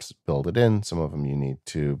 Some apps build it in, some of them you need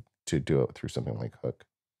to do it through something like Hook.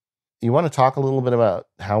 You want to talk a little bit about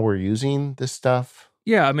how we're using this stuff?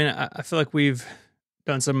 Yeah, I mean, I feel like we've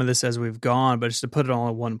done some of this as we've gone, but just to put it all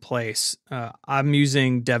in one place, I'm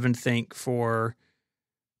using DevonThink for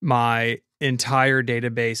my entire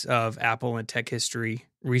database of Apple and tech history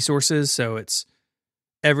resources. So it's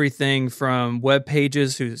everything from web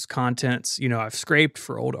pages whose contents, I've scraped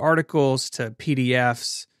for old articles, to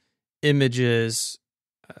PDFs, images,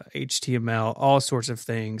 HTML, all sorts of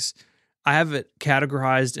things. I have it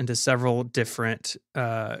categorized into several different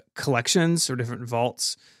collections or different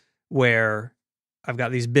vaults, where I've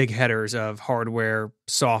got these big headers of hardware,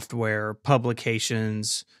 software,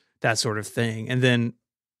 publications, that sort of thing. And then,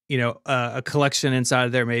 a collection inside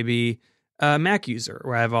of there may be a Mac user,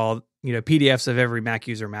 where I have all, PDFs of every Mac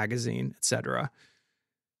user magazine, etc.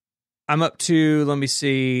 I'm up to, let me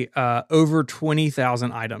see, over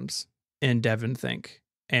 20,000 items in DevonThink.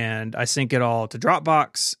 And I sync it all to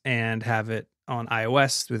Dropbox and have it on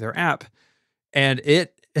iOS through their app. And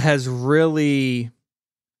it has really,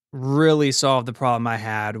 really solved the problem I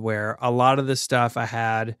had, where a lot of the stuff I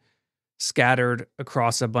had scattered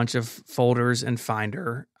across a bunch of folders in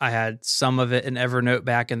Finder. I had some of it in Evernote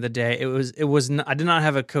back in the day. I did not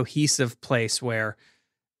have a cohesive place where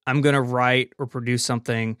I'm going to write or produce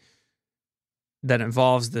something that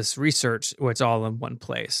involves this research where it's all in one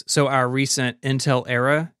place. So our recent Intel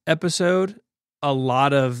Era episode, a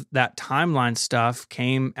lot of that timeline stuff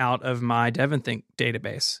came out of my DevonThink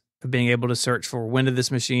database, of being able to search for, when did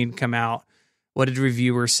this machine come out? What did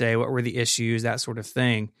reviewers say? What were the issues? That sort of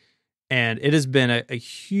thing. And it has been a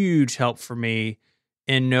huge help for me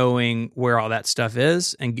in knowing where all that stuff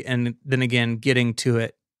is, and then again, getting to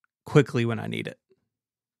it quickly when I need it.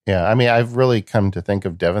 Yeah, I mean, I've really come to think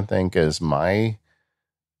of DevonThink as my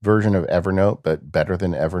version of Evernote, but better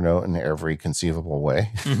than Evernote in every conceivable way.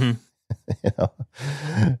 Mm-hmm.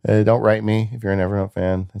 Don't write me if you're an Evernote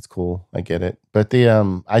fan. It's cool. I get it. But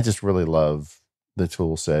I just really love the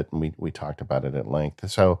tool set, and we talked about it at length.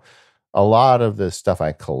 So a lot of the stuff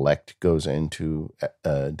I collect goes into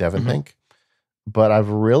DevonThink. Mm-hmm. But I've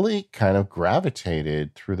really kind of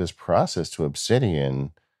gravitated through this process to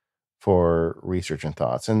Obsidian for research and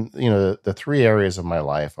thoughts. And, the three areas of my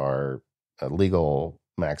life are legal,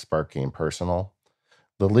 MacSparky, and personal.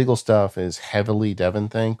 The legal stuff is heavily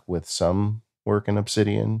DevonThink with some work in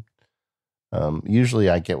Obsidian. Usually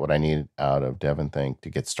I get what I need out of DevonThink to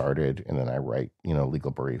get started, and then I write,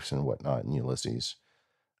 legal briefs and whatnot in Ulysses.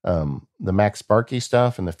 The MacSparky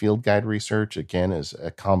stuff and the field guide research, again, is a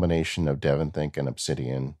combination of DevonThink and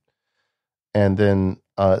Obsidian. And then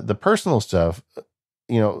the personal stuff,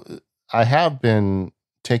 I have been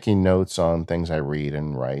taking notes on things I read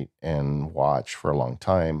and write and watch for a long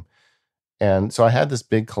time. And so I had this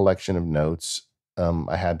big collection of notes. I've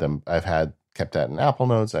kept that in Apple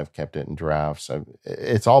Notes. I've kept it in drafts.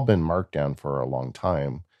 It's all been marked down for a long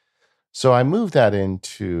time. So I moved that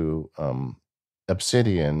into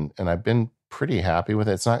Obsidian, and I've been pretty happy with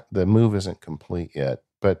it. The move isn't complete yet,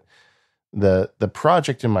 but the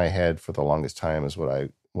project in my head for the longest time is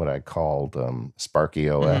what I called Sparky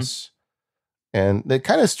OS. Mm-hmm. And it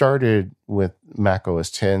kind of started with Mac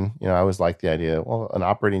OS X. I always liked the idea, well, an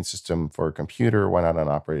operating system for a computer, why not an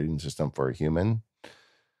operating system for a human?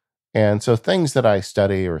 And so things that I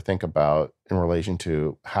study or think about in relation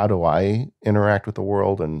to how do I interact with the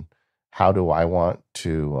world, and how do I want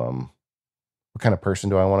to, what kind of person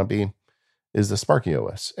do I want to be, is the Sparky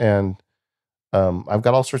OS. And I've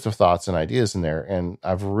got all sorts of thoughts and ideas in there, and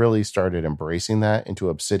I've really started embracing that into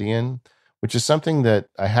Obsidian, which is something that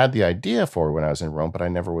I had the idea for when I was in Rome, but I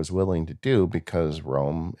never was willing to do because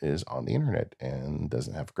Rome is on the internet and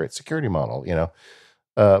doesn't have a great security model,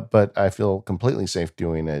 but I feel completely safe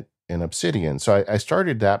doing it in Obsidian. So I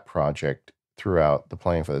started that project throughout the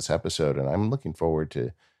planning for this episode, and I'm looking forward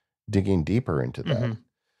to digging deeper into that. Mm-hmm.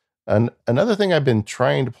 And another thing I've been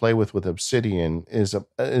trying to play with Obsidian is that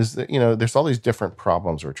there's all these different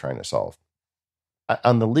problems we're trying to solve.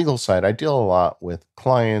 On the legal side, I deal a lot with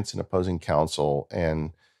clients and opposing counsel,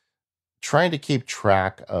 and trying to keep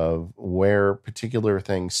track of where particular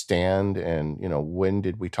things stand, and when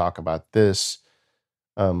did we talk about this.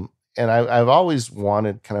 I've always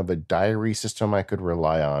wanted kind of a diary system I could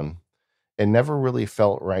rely on. It never really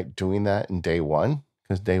felt right doing that in day one,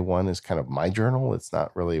 because day one is kind of my journal. It's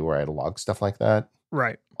not really where I log stuff like that.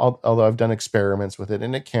 Right. Although I've done experiments with it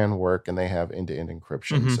and it can work, and they have end-to-end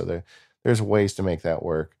encryption. Mm-hmm. So there's ways to make that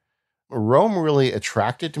work. Rome really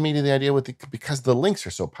attracted to me to the idea because the links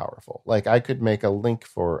are so powerful. Like, I could make a link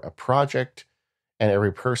for a project and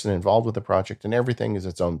every person involved with the project, and everything is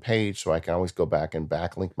its own page. So I can always go back and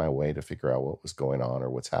backlink my way to figure out what was going on or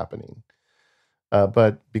what's happening.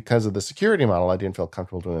 But because of the security model, I didn't feel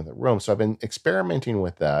comfortable doing it at Rome. So I've been experimenting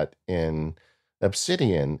with that in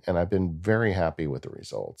Obsidian, and I've been very happy with the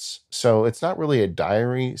results. So it's not really a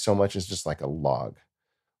diary so much as just like a log.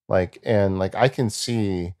 Like I can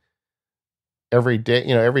see every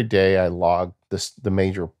day I log the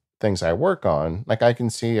major things I work on. Like, I can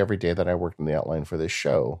see every day that I worked on the outline for this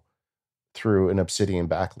show through an Obsidian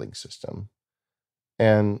backlink system.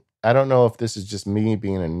 And I don't know if this is just me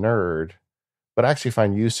being a nerd, but I actually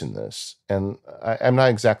find use in this. And I'm not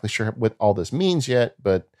exactly sure what all this means yet,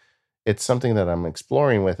 but it's something that I'm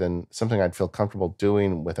exploring with, and something I'd feel comfortable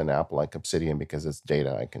doing with an app like Obsidian because it's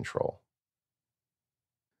data I control.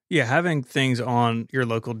 Yeah, having things on your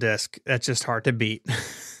local disk, that's just hard to beat.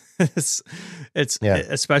 it's, it's Yeah.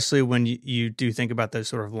 especially when you do think about those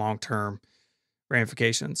sort of long-term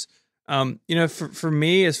ramifications. For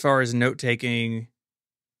me, as far as note taking,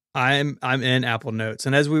 I'm in Apple Notes,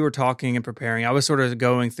 and as we were talking and preparing, I was sort of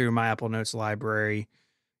going through my Apple Notes library.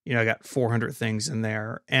 I got 400 things in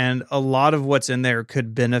there, and a lot of what's in there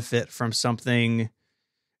could benefit from something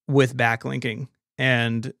with backlinking.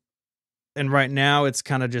 And right now it's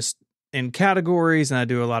kind of just in categories, and I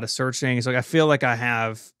do a lot of searching. So I feel like I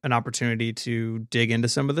have an opportunity to dig into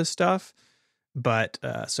some of this stuff, but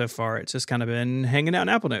so far it's just kind of been hanging out in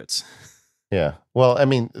Apple Notes. Yeah. Well, I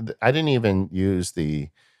mean, I didn't even use the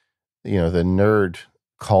nerd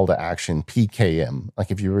call to action PKM.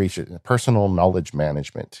 Like, if you reach it, personal knowledge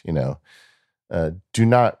management, do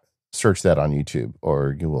not search that on YouTube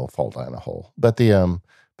or you will fall down a hole. But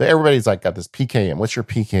everybody's like got this PKM. What's your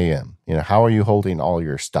PKM? How are you holding all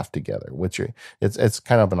your stuff together? It's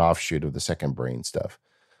kind of an offshoot of the second brain stuff.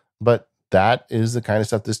 But that is the kind of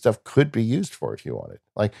stuff this stuff could be used for if you want it.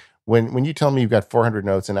 Like, when you tell me you've got 400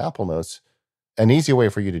 notes in Apple Notes, an easy way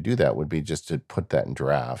for you to do that would be just to put that in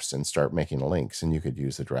drafts and start making links, and you could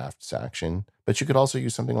use the drafts action. But you could also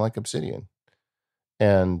use something like Obsidian.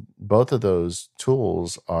 And both of those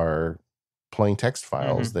tools are plain text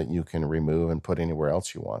files that you can remove and put anywhere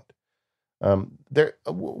else you want.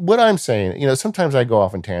 What I'm saying, sometimes I go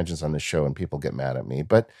off on tangents on this show and people get mad at me,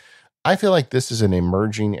 but I feel like this is an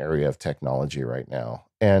emerging area of technology right now.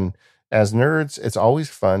 And as nerds, it's always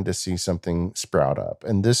fun to see something sprout up.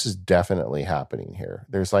 And this is definitely happening here.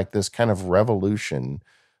 There's like this kind of revolution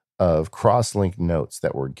of cross-linked notes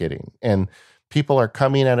that we're getting. And people are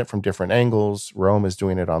coming at it from different angles. Rome is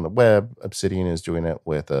doing it on the web. Obsidian is doing it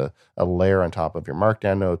with a layer on top of your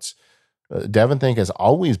markdown notes. DevonThink has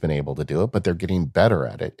always been able to do it, but they're getting better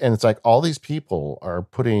at it. And it's like all these people are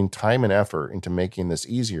putting time and effort into making this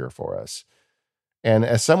easier for us. And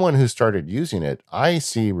as someone who started using it, I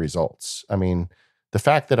see results. I mean, the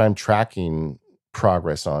fact that I'm tracking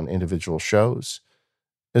progress on individual shows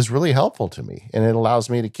is really helpful to me. And it allows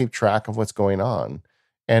me to keep track of what's going on.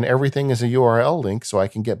 And everything is a URL link, so I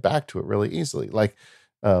can get back to it really easily. Like,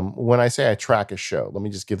 when I say I track a show, let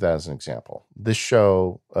me just give that as an example. This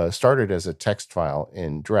show started as a text file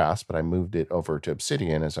in drafts, but I moved it over to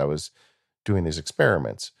Obsidian as I was doing these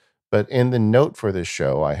experiments. But in the note for this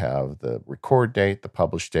show, I have the record date, the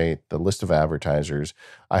publish date, the list of advertisers.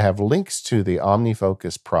 I have links to the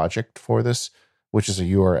OmniFocus project for this, which is a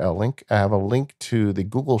URL link. I have a link to the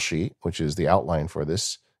Google Sheet, which is the outline for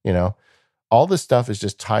this. All this stuff is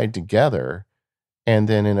just tied together. And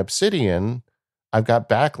then in Obsidian, I've got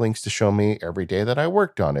backlinks to show me every day that I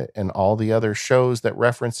worked on it and all the other shows that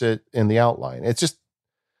reference it in the outline. It's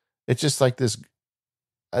just like this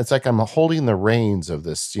it's like I'm holding the reins of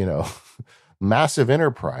this, massive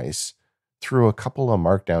enterprise through a couple of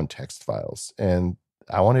markdown text files. And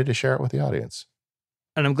I wanted to share it with the audience.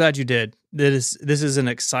 And I'm glad you did. This is an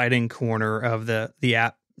exciting corner of the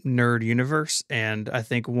app nerd universe, and I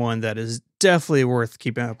think one that is definitely worth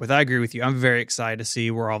keeping up with. I agree with you. I'm very excited to see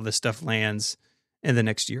where all this stuff lands in the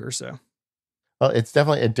next year or so. Well, it's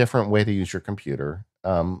definitely a different way to use your computer.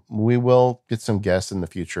 We will get some guests in the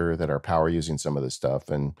future that are power using some of this stuff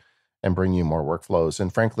and bring you more workflows.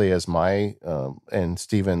 And frankly, as my and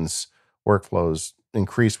Steven's workflows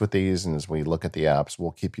increase with these, and as we look at the apps,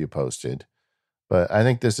 we'll keep you posted. But I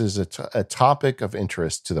think this is a topic of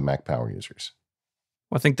interest to the Mac power users.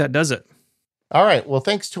 Well, I think that does it. All right. Well,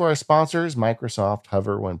 thanks to our sponsors, Microsoft,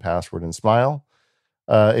 Hover, 1Password, and Smile.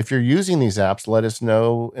 If you're using these apps, let us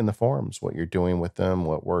know in the forums what you're doing with them,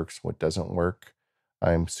 what works, what doesn't work.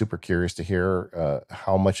 I'm super curious to hear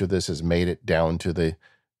how much of this has made it down to the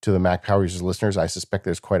Mac Power Users listeners. I suspect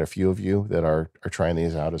there's quite a few of you that are trying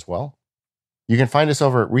these out as well. You can find us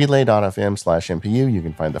over at relay.fm/MPU. You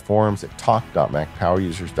can find the forums at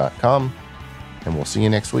talk.macpowerusers.com. And we'll see you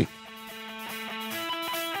next week.